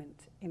difficult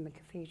moment in the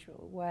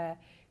cathedral, where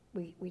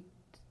we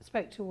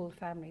spoke to all the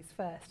families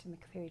first in the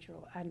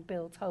cathedral, and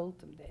Bill told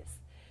them this.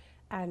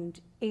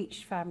 And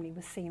each family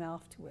was seen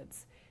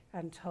afterwards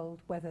and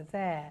told whether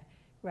their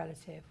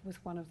relative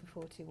was one of the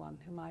 41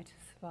 who might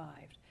have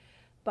survived.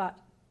 But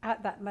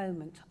at that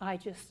moment,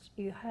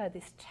 you heard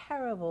this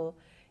terrible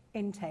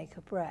intake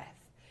of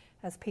breath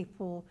as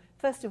people,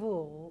 first of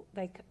all,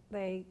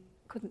 they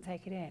couldn't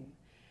take it in.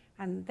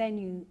 And then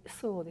you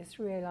saw this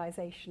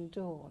realization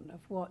dawn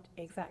of what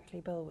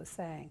exactly Bill was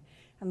saying.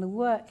 And the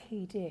work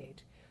he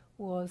did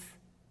was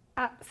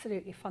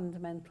absolutely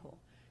fundamental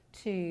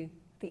to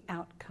the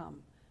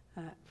outcome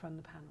from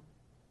the panel.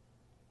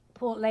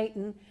 Port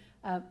Leighton,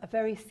 a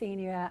very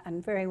senior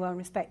and very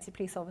well-respected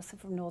police officer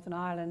from Northern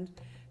Ireland,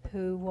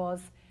 who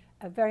was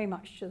very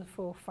much to the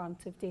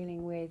forefront of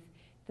dealing with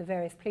the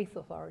various police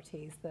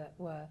authorities that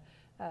were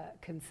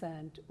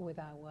concerned with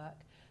our work.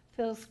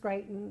 Phil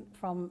Scraton,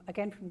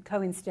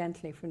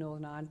 coincidentally from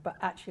Northern Ireland, but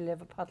actually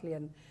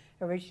Liverpudlian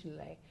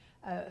originally,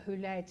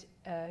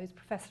 who's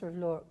Professor of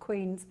Law at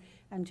Queen's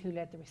and who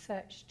led the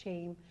research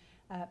team.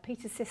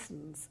 Peter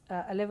Sissons,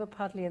 a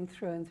Liverpudlian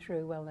through and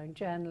through, well-known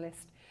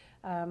journalist,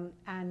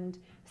 and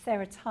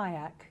Sarah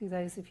Tyack, who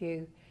those of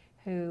you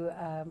who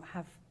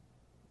have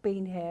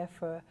been here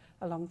for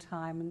a long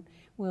time and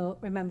will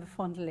remember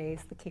fondly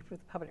as the keeper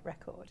of the public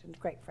record and a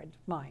great friend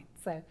of mine.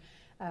 So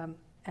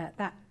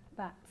that's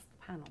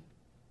the panel.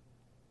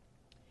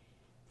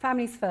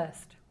 Families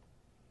first.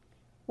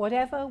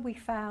 Whatever we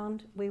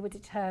found, we were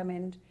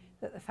determined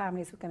that the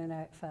families were going to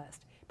know it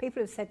first.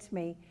 People have said to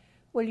me,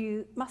 well,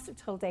 you must have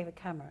told David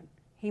Cameron.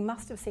 He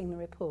must have seen the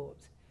report.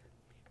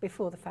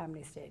 before the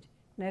families did.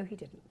 No, he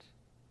didn't.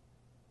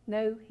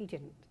 No, he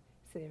didn't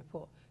see the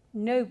report.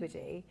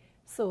 Nobody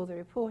saw the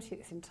report in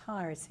its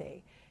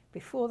entirety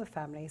before the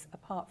families,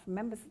 apart from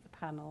members of the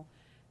panel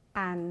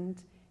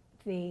and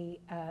the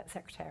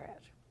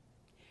Secretariat.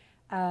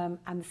 And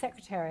the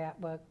Secretariat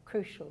were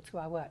crucial to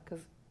our work,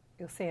 because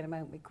you'll see in a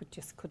moment we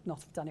could not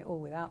have done it all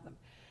without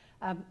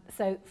them.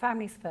 So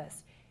families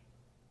first.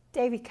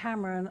 David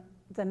Cameron,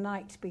 the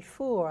night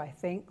before, I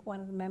think, one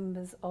of the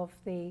members of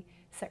the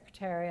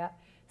Secretariat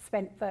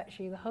spent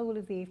virtually the whole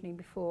of the evening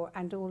before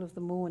and all of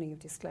the morning of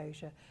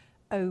disclosure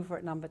over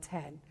at number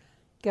 10,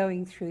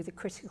 going through the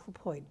critical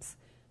points.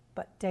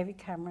 But David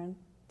Cameron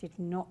did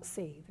not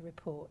see the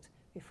report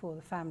before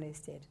the families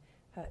did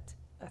at,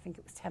 I think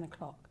it was 10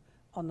 o'clock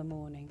on the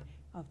morning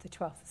of the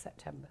 12th of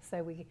September.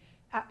 So we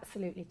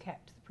absolutely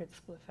kept the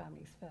principle of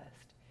families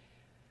first.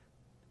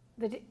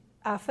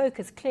 Our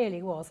focus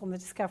clearly was on the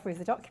discovery of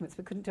the documents.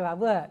 We couldn't do our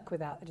work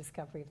without the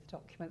discovery of the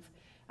documents,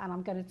 and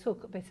I'm going to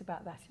talk a bit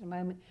about that in a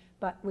moment,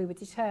 but we were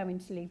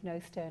determined to leave no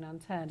stone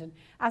unturned. And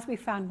as we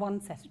found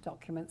one set of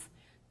documents,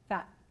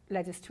 that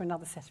led us to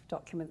another set of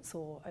documents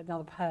or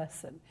another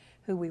person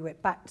who we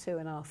went back to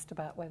and asked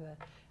about whether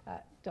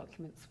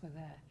documents were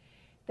there.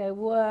 There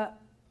were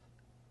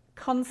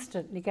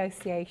constant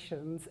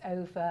negotiations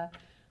over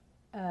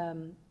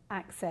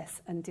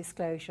access and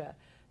disclosure.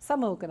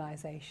 Some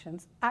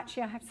organisations,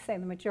 actually I have to say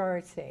the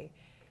majority,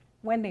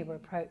 when they were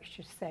approached,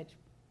 just said,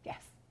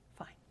 yes,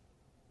 fine,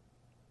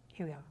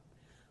 here we are.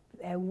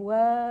 But there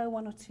were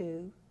one or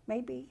two,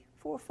 maybe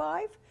 4 or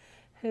 5,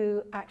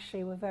 who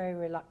actually were very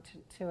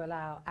reluctant to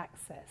allow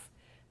access,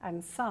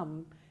 and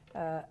some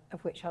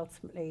of which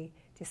ultimately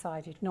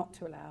decided not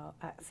to allow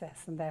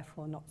access and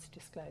therefore not to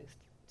disclose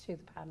to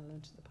the panel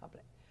and to the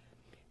public.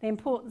 The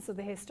importance of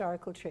the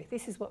historical truth.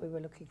 This is what we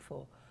were looking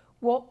for.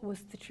 What was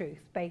the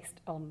truth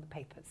based on the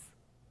papers?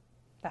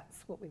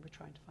 That's what we were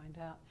trying to find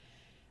out.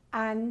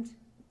 And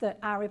that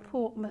our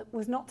report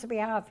was not to be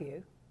our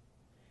view.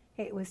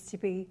 It was to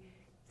be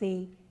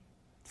the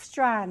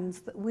strands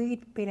that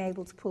we'd been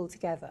able to pull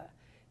together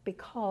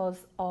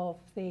because of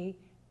the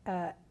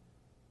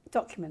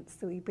documents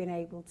that we've been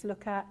able to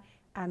look at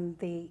and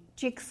the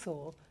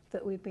jigsaw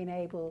that we've been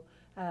able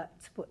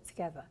to put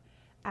together.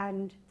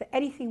 And that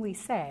anything we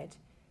said,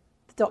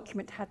 the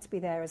document had to be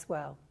there as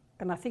well.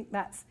 And I think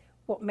that's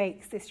what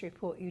makes this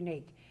report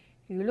unique.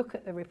 You look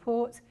at the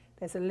report,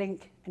 there's a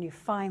link, and you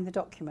find the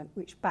document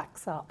which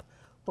backs up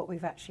what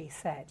we've actually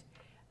said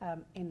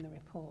in the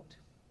report.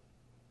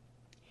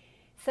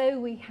 So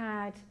we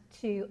had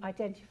to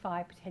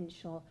identify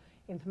potential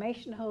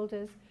information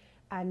holders,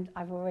 and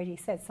I've already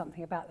said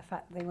something about the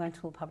fact that they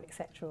weren't all public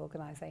sector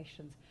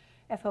organisations.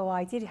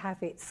 FOI did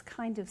have its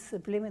kind of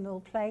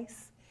subliminal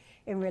place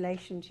in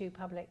relation to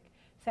public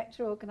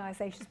sector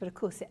organisations, but of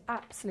course it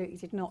absolutely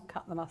did not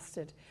cut the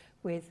mustard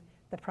with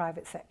the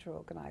private sector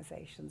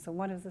organisations. And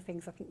one of the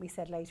things I think we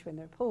said later in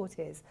the report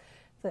is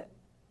that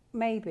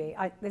maybe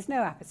there's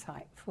no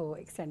appetite for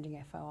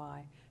extending FOI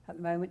at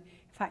the moment.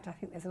 In fact, I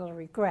think there's a lot of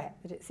regret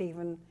that it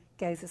even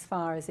goes as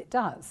far as it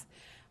does.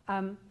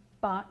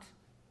 But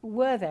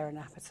were there an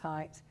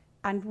appetite?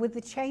 And with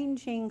the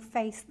changing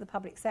face of the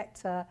public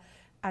sector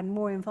and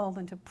more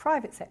involvement of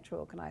private sector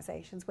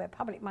organisations where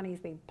public money is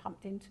being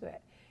pumped into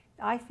it,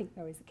 I think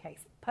there is a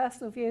case.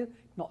 Personal view,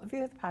 not the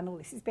view of the panel,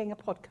 this is being a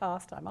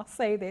podcast, I must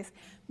say this.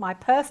 My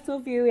personal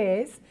view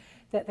is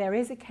that there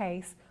is a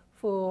case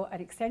for an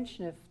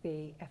extension of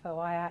the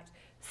FOI Act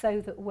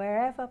so that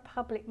wherever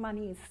public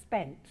money is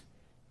spent,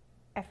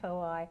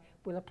 FOI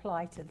will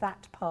apply to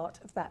that part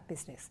of that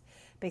business,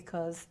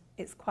 because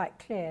it's quite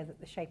clear that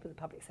the shape of the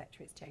public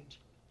sector is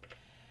changing.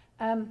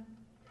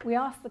 We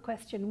asked the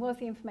question, was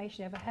the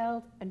information ever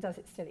held and does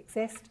it still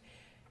exist?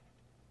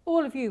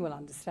 All of you will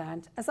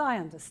understand, as I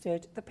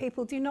understood, that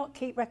people do not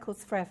keep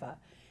records forever.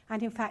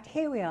 And in fact,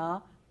 here we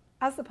are,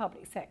 as the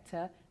public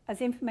sector, as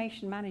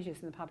information managers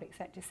in the public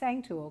sector,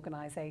 saying to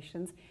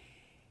organisations,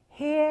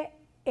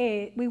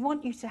 we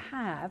want you to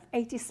have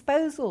a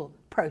disposal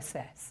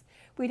process.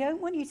 We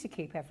don't want you to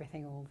keep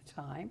everything all the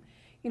time.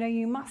 You know,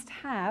 you must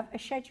have a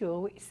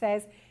schedule which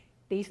says,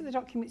 these are the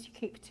documents you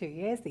keep for 2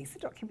 years, these are the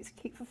documents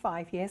you keep for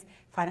 5 years,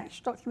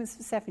 financial documents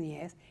for 7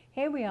 years.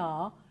 Here we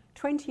are,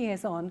 20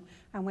 years on,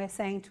 and we're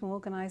saying to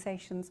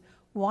organisations,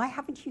 why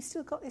haven't you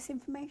still got this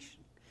information?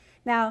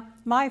 Now,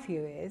 my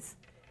view is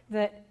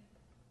that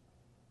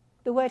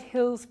the word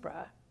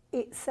Hillsborough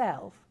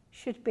itself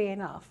should be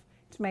enough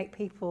to make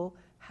people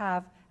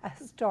have a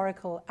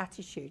historical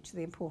attitude to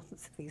the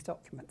importance of these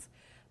documents.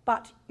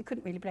 But you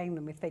couldn't really blame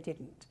them if they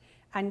didn't.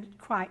 And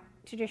quite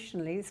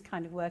traditionally, this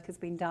kind of work has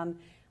been done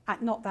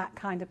at not that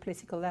kind of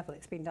political level,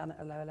 it's been done at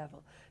a lower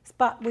level.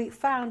 But we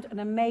found an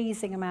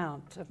amazing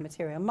amount of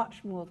material,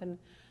 much more than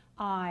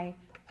I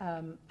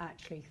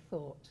actually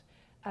thought.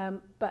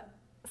 But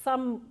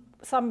some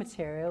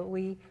material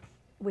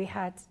we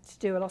had to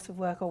do a lot of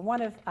work on.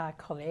 One of our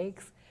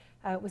colleagues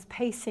was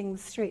pacing the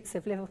streets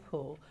of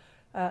Liverpool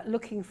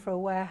looking for a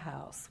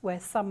warehouse where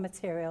some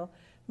material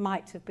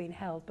might have been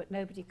held, but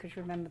nobody could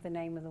remember the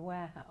name of the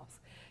warehouse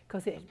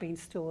because it had been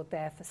stored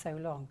there for so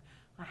long.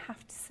 I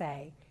have to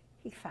say,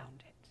 he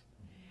found it.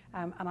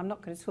 And I'm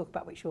not going to talk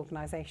about which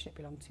organisation it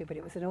belonged to, but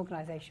it was an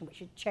organisation which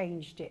had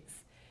changed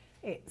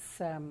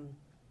its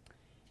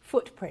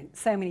footprint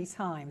so many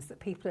times that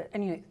people,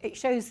 and you know, it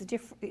shows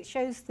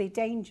the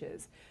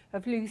dangers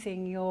of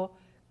losing your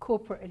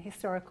corporate and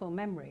historical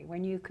memory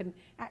when you can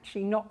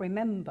actually not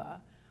remember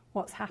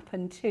what's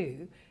happened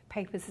to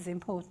papers as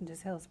important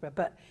as Hillsborough.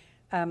 But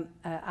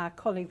our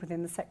colleague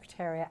within the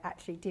Secretariat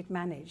actually did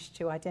manage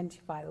to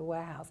identify the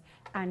warehouse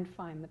and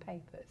find the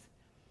papers.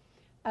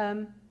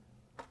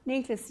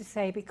 Needless to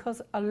say,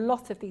 because a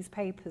lot of these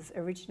papers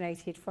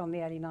originated from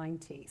the early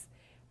 90s,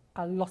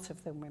 a lot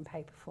of them were in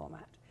paper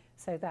format.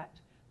 So that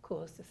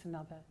caused us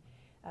another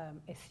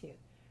issue.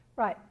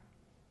 Right,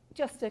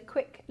 just a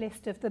quick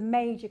list of the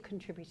major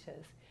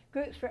contributors.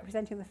 Groups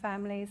representing the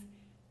families: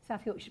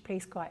 South Yorkshire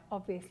Police, quite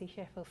obviously,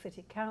 Sheffield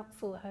City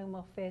Council, Home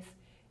Office,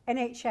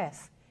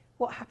 NHS,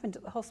 what happened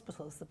at the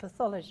hospitals, the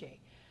pathology,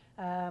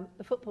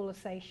 the Football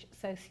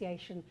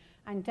Association,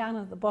 and down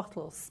at the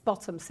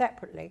bottom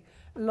separately,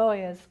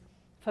 lawyers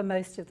for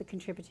most of the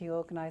contributing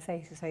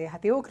organisations. So you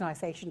had the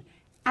organisation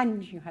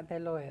and you had their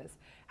lawyers.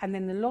 And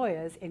then the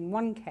lawyers, in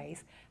one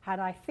case, had,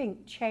 I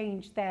think,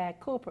 changed their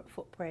corporate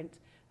footprint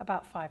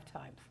about 5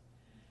 times.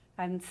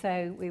 And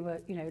so we were,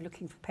 you know,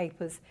 looking for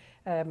papers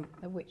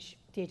which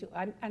did,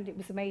 and it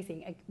was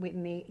amazing.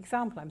 In the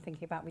example I'm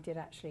thinking about, we did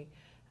actually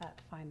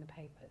find the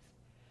papers.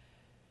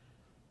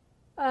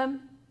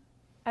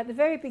 At the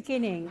very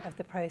beginning of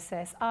the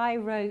process, I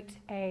wrote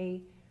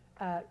a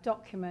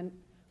document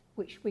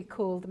which we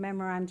called the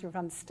Memorandum of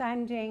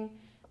Understanding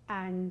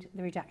and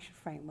the Redaction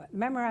Framework. The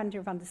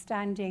Memorandum of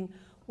Understanding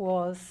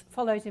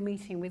followed a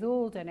meeting with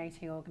all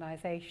donating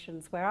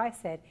organisations where I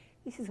said,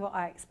 this is what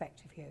I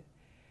expect of you.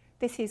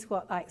 This is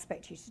what I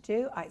expect you to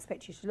do. I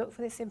expect you to look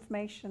for this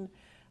information.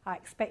 I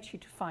expect you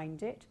to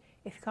find it.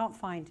 If you can't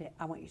find it,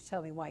 I want you to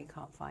tell me why you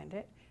can't find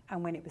it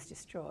and when it was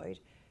destroyed.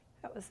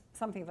 That was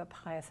something of a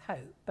pious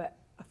hope, but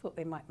I thought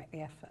they might make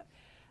the effort.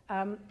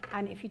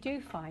 And if you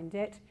do find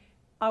it,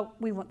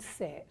 we want to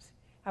see it.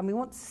 And we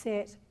want to see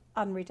it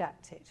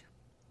unredacted.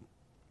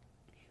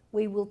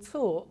 We will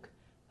talk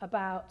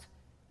about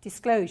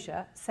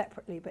disclosure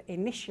separately, but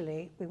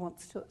initially we want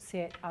to see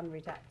it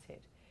unredacted.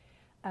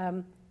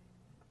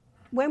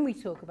 When we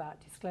talk about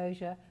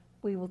disclosure,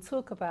 we will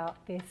talk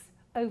about this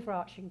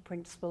overarching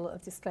principle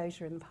of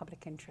disclosure in the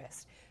public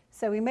interest.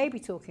 So we may be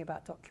talking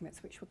about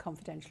documents which were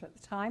confidential at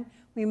the time.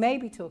 We may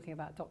be talking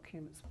about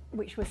documents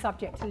which were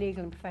subject to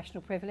legal and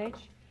professional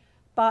privilege,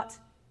 but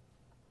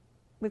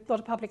we've got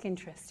a public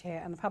interest here,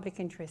 and the public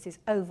interest is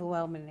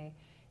overwhelmingly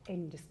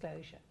in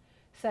disclosure.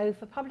 So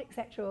for public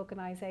sector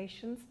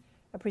organisations,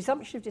 a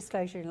presumption of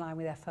disclosure in line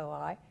with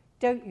FOI,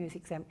 don't use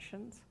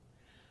exemptions,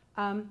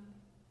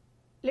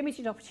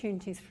 limited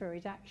opportunities for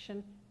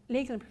redaction,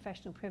 legal and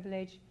professional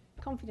privilege,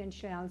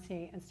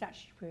 confidentiality and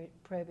statutory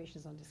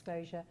prohibitions on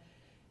disclosure,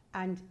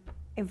 and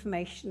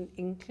information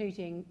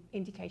including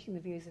indicating the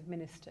views of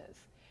ministers.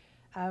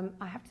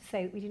 I have to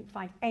say that we didn't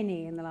find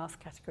any in the last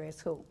category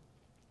at all.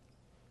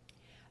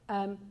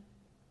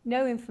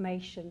 No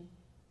information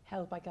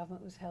held by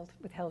government was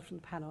withheld from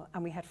the panel,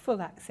 and we had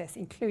full access,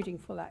 including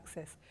full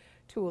access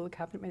to all the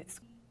cabinet minutes.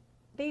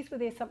 These were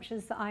the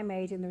assumptions that I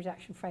made in the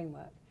redaction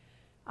framework.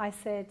 I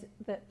said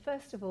that,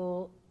 first of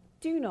all,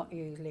 do not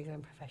use legal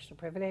and professional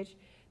privilege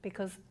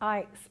because I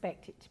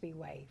expect it to be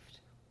waived.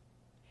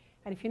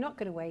 And if you're not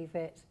going to waive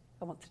it,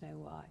 I want to know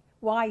why.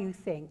 Why you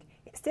think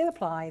it still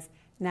applies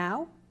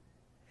now.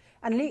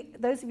 And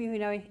those of you who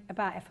know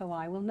about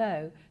FOI will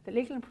know that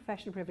legal and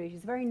professional privilege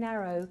is a very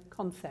narrow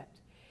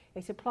concept.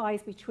 It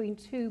applies between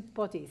 2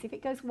 bodies. If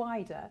it goes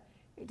wider,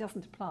 it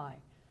doesn't apply.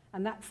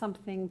 And that's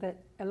something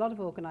that a lot of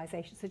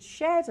organisations had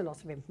shared a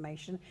lot of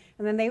information,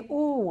 and then they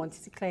all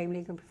wanted to claim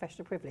legal and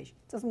professional privilege.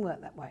 It doesn't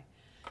work that way.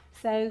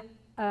 So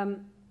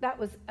that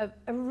was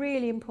a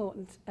really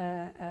important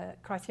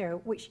criteria,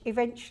 which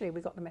eventually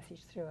we got the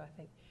message through, I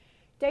think.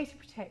 Data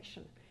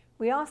protection.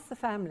 We asked the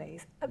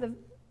families at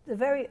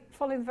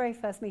following the very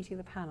first meeting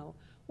of the panel,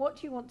 what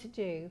do you want to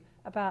do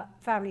about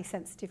family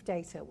sensitive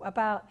data,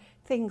 about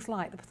things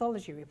like the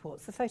pathology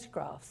reports, the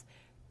photographs?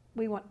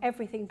 We want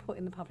everything put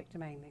in the public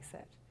domain, they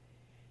said.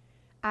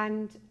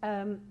 And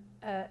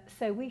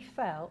so we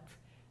felt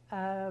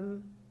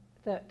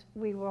that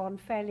we were on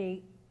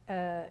fairly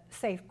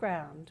safe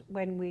ground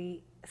when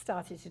we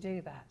started to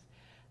do that.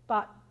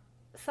 But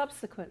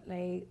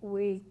subsequently,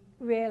 we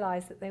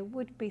realised that there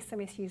would be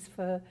some issues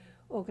for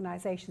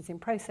organisations in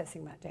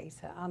processing that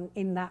data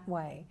in that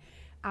way.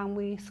 And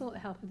we sought the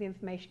help of the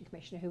Information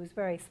Commissioner, who was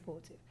very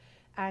supportive.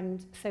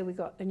 And so we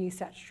got a new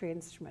statutory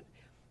instrument.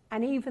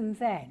 And even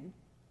then,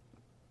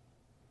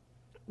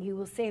 you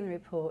will see in the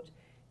report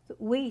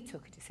that we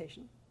took a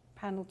decision, the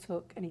panel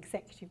took an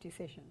executive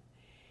decision,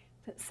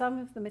 that some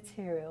of the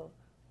material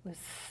was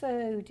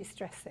so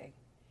distressing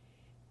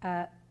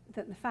that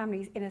the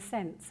families, in a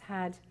sense,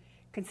 had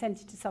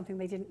consented to something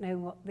they didn't know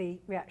what the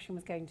reaction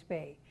was going to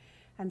be.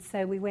 And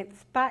so we went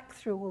back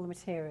through all the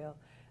material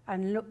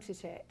and looked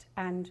at it,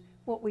 and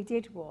what we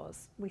did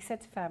was we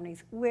said to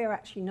families, we're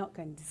actually not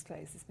going to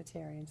disclose this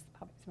material into the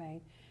public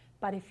domain,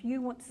 but if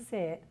you want to see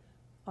it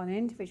on an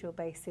individual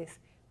basis,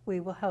 we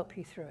will help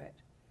you through it.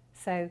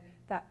 So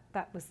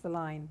that was the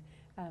line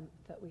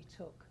that we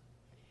took.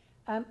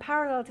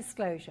 Parallel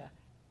disclosure.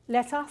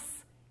 Let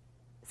us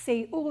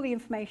see all the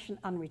information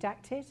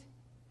unredacted,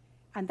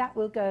 and that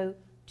will go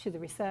to the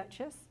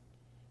researchers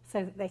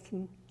so that they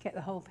can get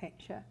the whole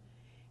picture.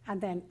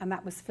 And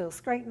that was Phil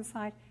Scraton's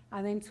side,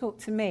 and then talk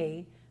to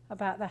me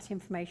about that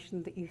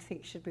information that you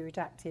think should be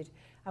redacted,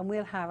 and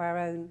we'll have our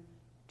own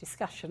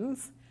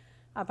discussions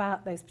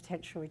about those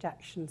potential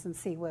redactions and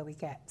see where we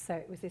get. So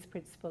it was this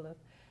principle of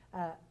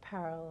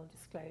parallel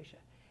disclosure.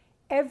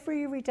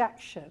 Every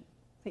redaction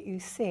that you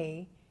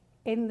see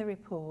in the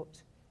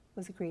report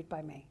was agreed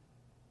by me.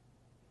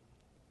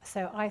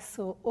 So I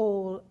saw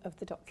all of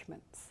the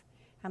documents,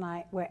 and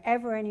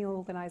wherever any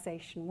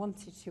organisation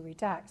wanted to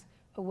redact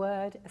a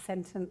word, a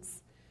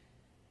sentence,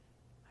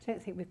 I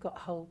don't think we've got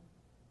whole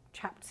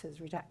chapters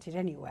redacted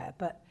anywhere,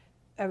 but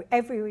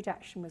every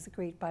redaction was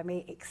agreed by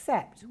me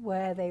except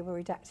where they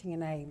were redacting a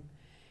name,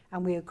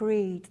 and we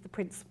agreed the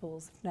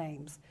principles of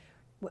names.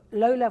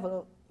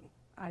 Low-level,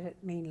 I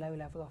don't mean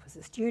low-level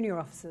officers, junior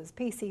officers,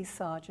 PCs,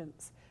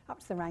 sergeants, up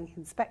to the rank of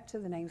inspector,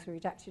 the names were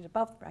redacted.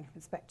 Above the rank of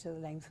inspector, the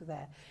names were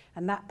there.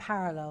 And that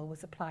parallel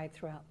was applied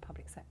throughout the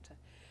public sector.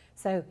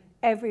 So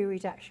every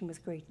redaction was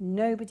agreed.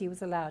 Nobody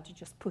was allowed to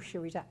just push a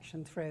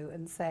redaction through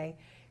and say,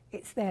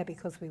 it's there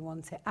because we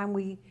want it. And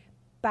we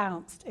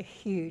bounced a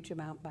huge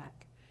amount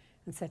back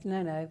and said,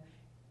 no,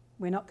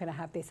 we're not going to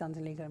have this under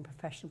legal and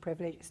professional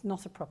privilege. It's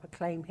not a proper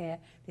claim here.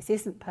 This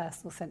isn't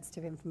personal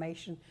sensitive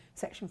information.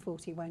 Section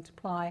 40 won't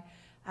apply.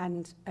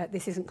 And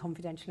this isn't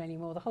confidential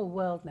anymore. The whole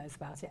world knows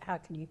about it. How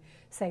can you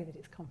say that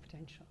it's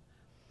confidential?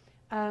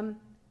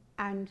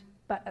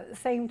 But at the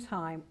same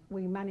time,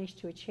 we managed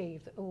to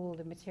achieve that all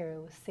the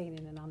material was seen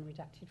in an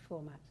unredacted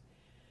format.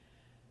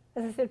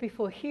 As I said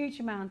before, a huge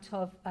amount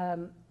of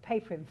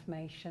paper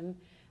information,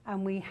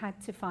 and we had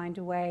to find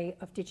a way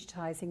of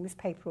digitising this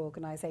paper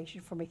organisation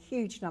from a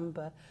huge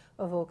number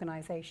of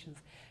organisations.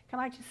 Can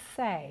I just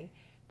say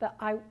that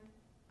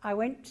I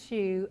went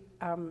to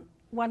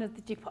one of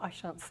the, I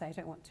shan't say, I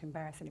don't want to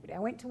embarrass anybody. I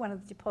went to one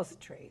of the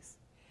depositories,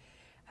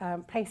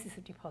 places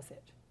of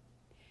deposit,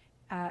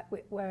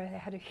 where they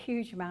had a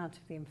huge amount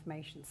of the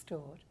information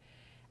stored.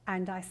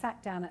 And I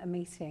sat down at a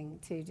meeting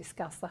to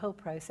discuss the whole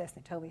process.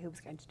 They told me who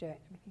was going to do it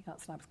and everything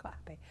else, and I was quite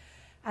happy.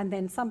 And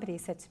then somebody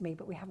said to me,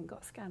 but we haven't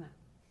got a scanner.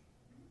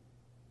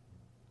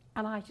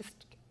 And I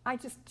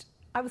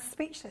was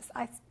speechless.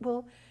 I said,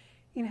 well,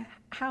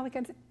 how are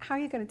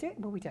you going to do it?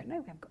 Well, we don't know.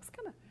 We haven't got a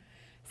scanner.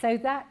 So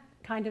that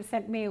kind of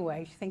sent me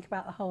away to think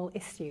about the whole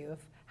issue of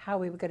how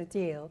we were going to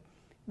deal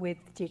with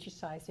the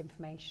digitised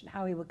information,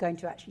 how we were going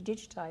to actually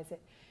digitise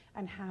it,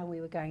 and how we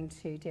were going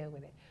to deal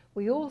with it.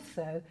 We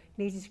also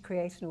needed to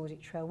create an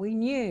audit trail. We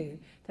knew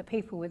that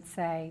people would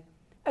say,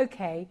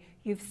 okay,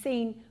 you've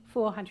seen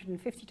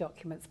 450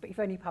 documents, but you've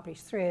only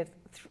published 300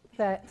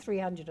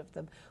 of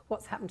them.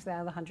 What's happened to the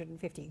other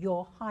 150?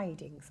 You're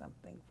hiding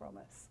something from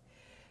us.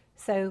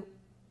 So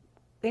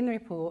in the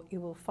report,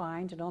 you will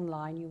find, and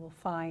online, you will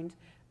find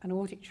an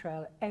audit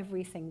trail at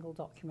every single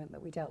document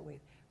that we dealt with,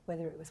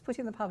 whether it was put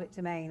in the public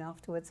domain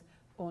afterwards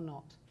or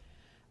not.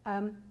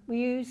 We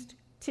used,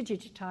 to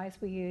digitise,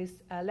 we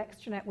used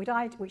Lextranet,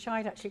 which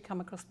I'd actually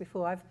come across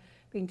before. I've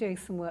been doing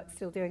some work,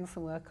 still doing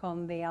some work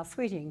on the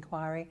Al-Swedi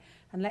inquiry,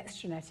 and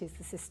Lextranet is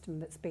the system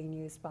that's being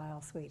used by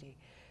Al-Swedi,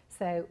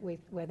 so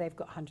where they've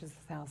got hundreds of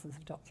thousands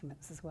of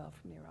documents as well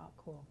from the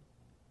Iraq War.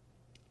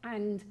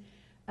 And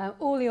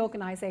all the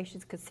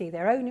organisations could see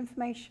their own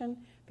information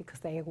because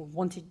they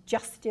wanted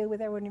just to deal with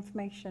their own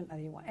information and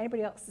they didn't want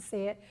anybody else to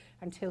see it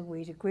until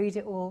we'd agreed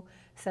it all.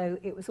 So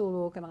it was all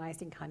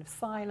organised in kind of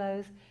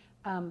silos,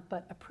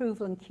 but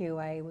approval and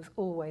QA was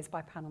always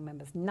by panel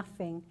members.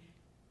 Nothing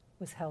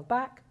was held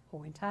back or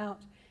went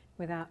out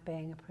without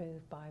being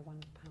approved by one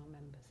of the panel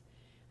members.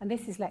 And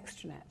this is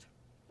Lextranet.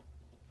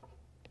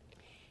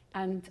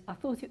 And I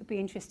thought it would be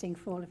interesting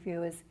for all of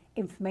you as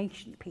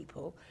information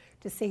people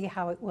to see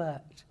how it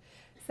worked.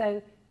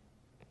 So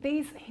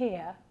these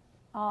here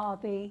are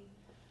the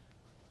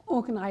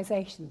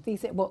organisations.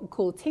 These are what we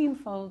call team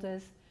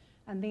folders,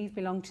 and these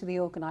belong to the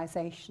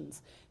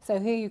organisations. So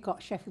here you've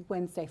got Sheffield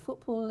Wednesday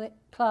Football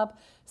Club,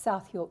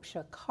 South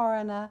Yorkshire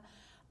Coroner,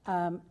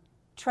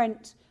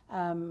 Trent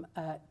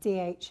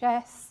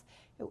DHS,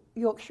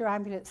 Yorkshire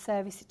Ambulance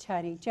Service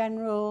Attorney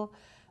General,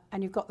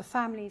 and you've got the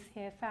families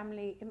here,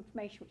 family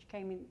information which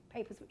came in,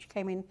 papers which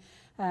came in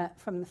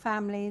from the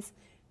families,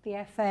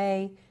 the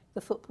FA,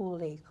 the Football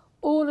League.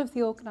 All of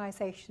the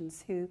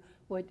organisations who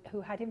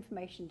had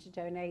information to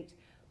donate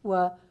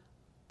were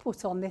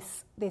put on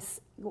this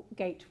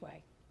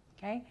gateway.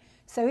 Okay,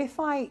 so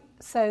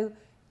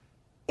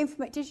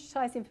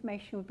digitised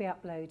information would be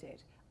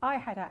uploaded. I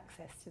had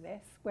access to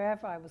this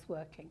wherever I was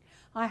working.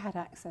 I had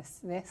access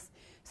to this.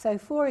 So,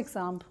 for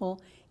example,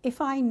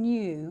 if I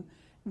knew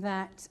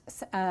that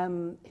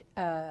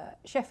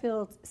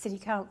Sheffield City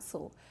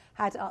Council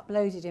had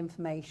uploaded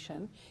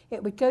information.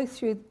 It would go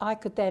through, I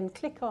could then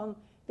click on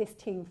this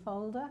team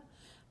folder,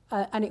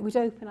 and it would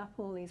open up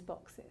all these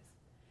boxes.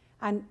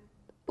 And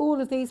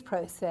all of these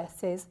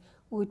processes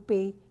would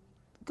be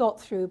got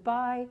through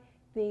by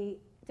the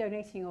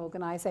donating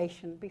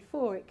organisation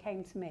before it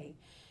came to me.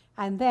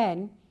 And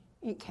then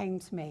it came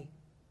to me.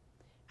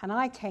 And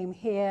I came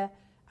here,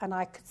 and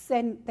I could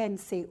then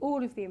see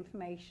all of the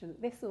information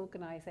that this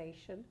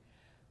organisation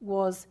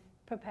was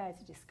prepared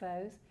to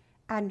disclose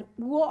and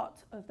what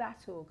of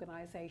that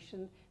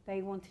organisation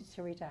they wanted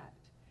to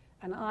redact.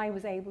 And I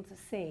was able to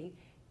see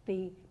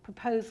the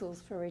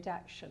proposals for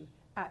redaction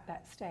at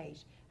that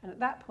stage. And at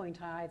that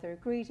point, I either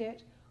agreed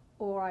it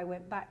or I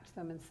went back to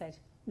them and said,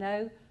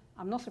 no,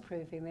 I'm not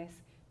approving this.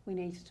 We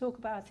need to talk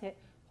about it,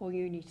 or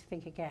you need to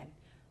think again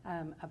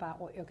about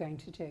what you're going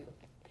to do.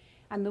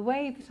 And the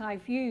way that I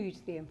viewed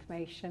the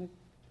information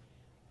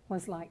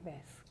was like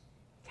this.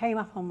 Came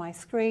up on my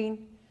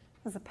screen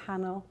as a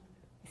panel.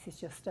 This is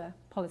just a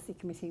policy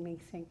committee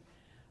meeting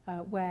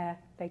where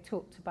they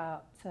talked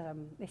about,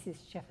 this is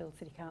Sheffield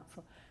City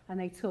Council, and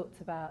they talked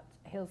about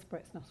Hillsborough.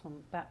 It's not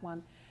on that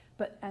one.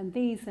 And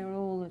these are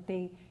all of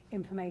the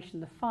information,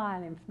 the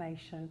file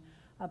information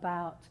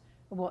about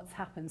what's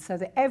happened, so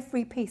that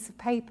every piece of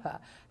paper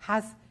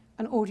has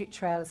an audit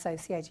trail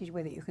associated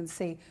with it. You can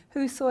see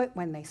who saw it,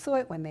 when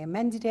they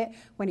amended it,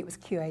 when it was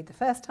QA'd the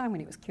first time,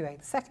 when it was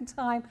QA'd the second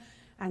time,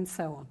 and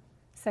so on.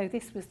 So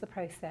this was the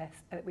process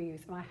that we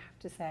used, and I have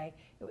to say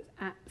it was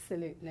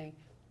absolutely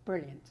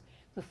brilliant.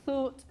 The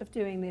thought of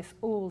doing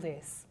all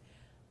this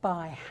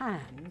by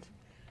hand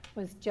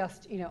was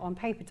just, on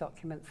paper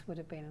documents would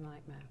have been a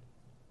nightmare.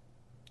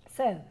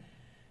 So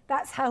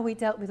that's how we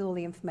dealt with all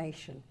the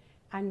information.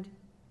 And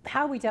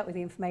how we dealt with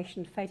the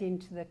information fed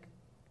into the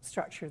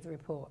structure of the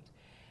report.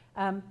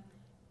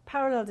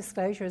 Parallel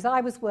disclosure, as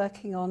I was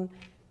working on,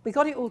 we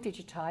got it all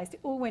digitised, it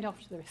all went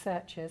off to the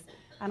researchers,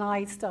 and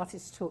I started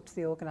to talk to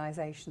the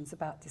organisations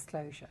about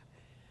disclosure.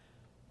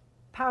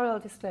 Parallel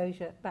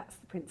disclosure, that's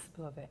the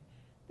principle of it.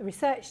 The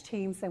research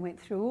teams then went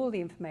through all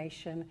the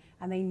information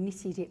and they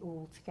knitted it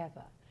all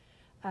together.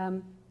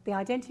 The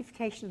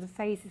identification of the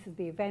phases of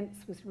the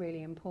events was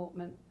really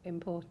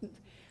important.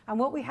 And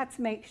what we had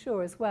to make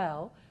sure as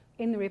well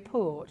in the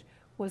report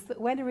was that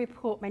when a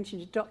report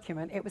mentioned a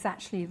document, it was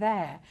actually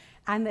there,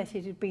 and that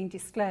it had been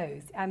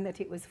disclosed, and that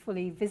it was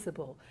fully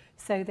visible.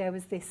 So there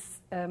was this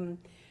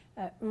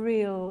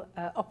real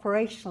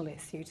operational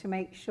issue to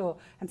make sure.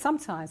 And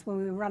sometimes when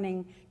we were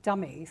running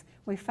dummies,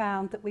 we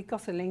found that we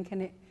got a link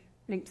and it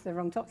linked to the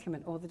wrong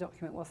document, or the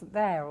document wasn't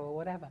there, or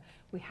whatever.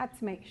 We had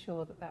to make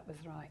sure that that was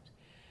right.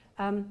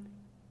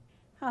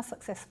 How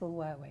successful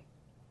were we?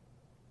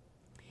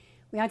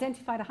 We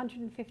identified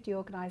 150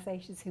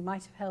 organisations who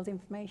might have held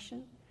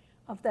information.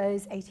 Of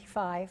those,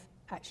 85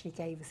 actually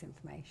gave us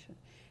information.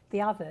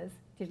 The others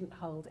didn't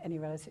hold any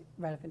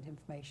relevant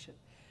information.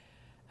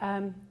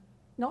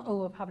 Not all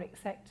were public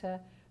sector,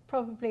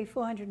 probably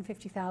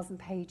 450,000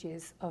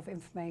 pages of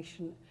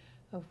information,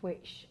 of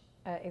which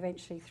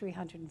eventually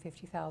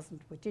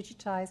 350,000 were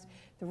digitised.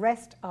 The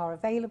rest are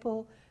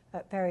available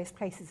at various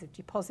places of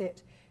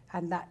deposit,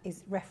 and that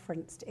is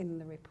referenced in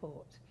the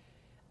report.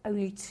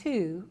 Only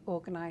 2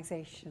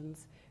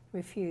 organisations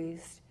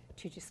refused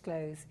to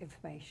disclose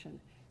information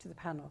to the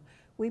panel.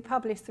 We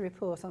published the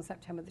report on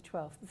September the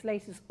 12th. As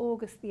late as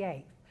August the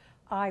 8th,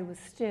 I was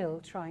still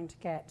trying to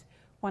get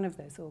one of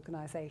those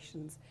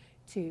organisations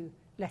to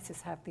let us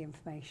have the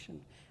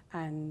information.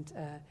 And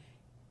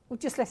well,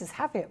 just let us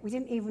have it. We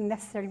didn't even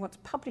necessarily want to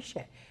publish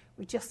it.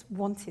 We just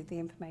wanted the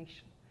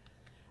information.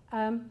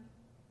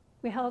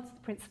 We held the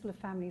principle of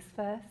families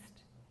first.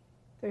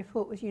 The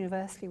report was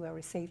universally well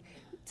received.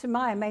 To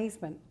my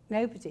amazement,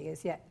 nobody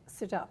has yet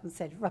stood up and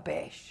said,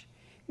 rubbish,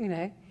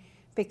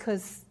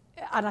 because,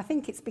 and I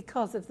think it's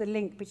because of the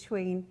link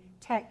between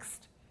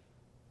text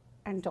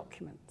and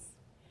documents.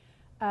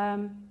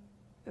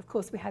 Of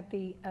course, we had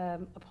the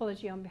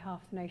apology on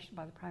behalf of the nation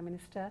by the Prime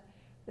Minister.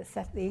 The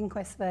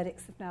inquest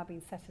verdicts have now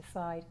been set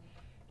aside.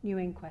 New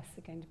inquests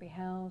are going to be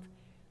held.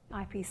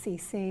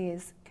 IPCC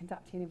is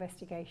conducting an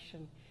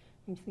investigation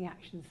into the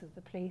actions of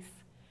the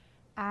police.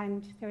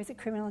 And there is a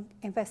criminal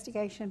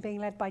investigation being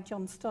led by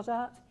John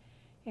Stoddart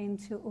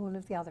into all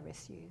of the other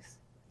issues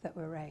that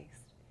were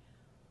raised.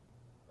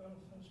 Well,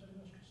 thanks very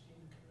much,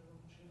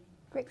 Christine.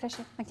 Great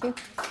pleasure. Thank you.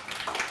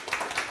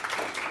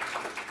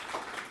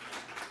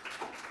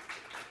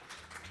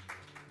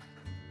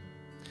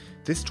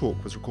 This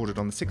talk was recorded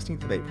on the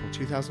 16th of April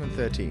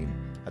 2013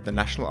 at the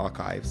National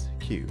Archives,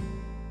 Kew.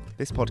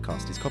 This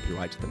podcast is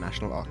copyright to the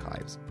National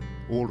Archives.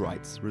 All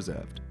rights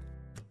reserved.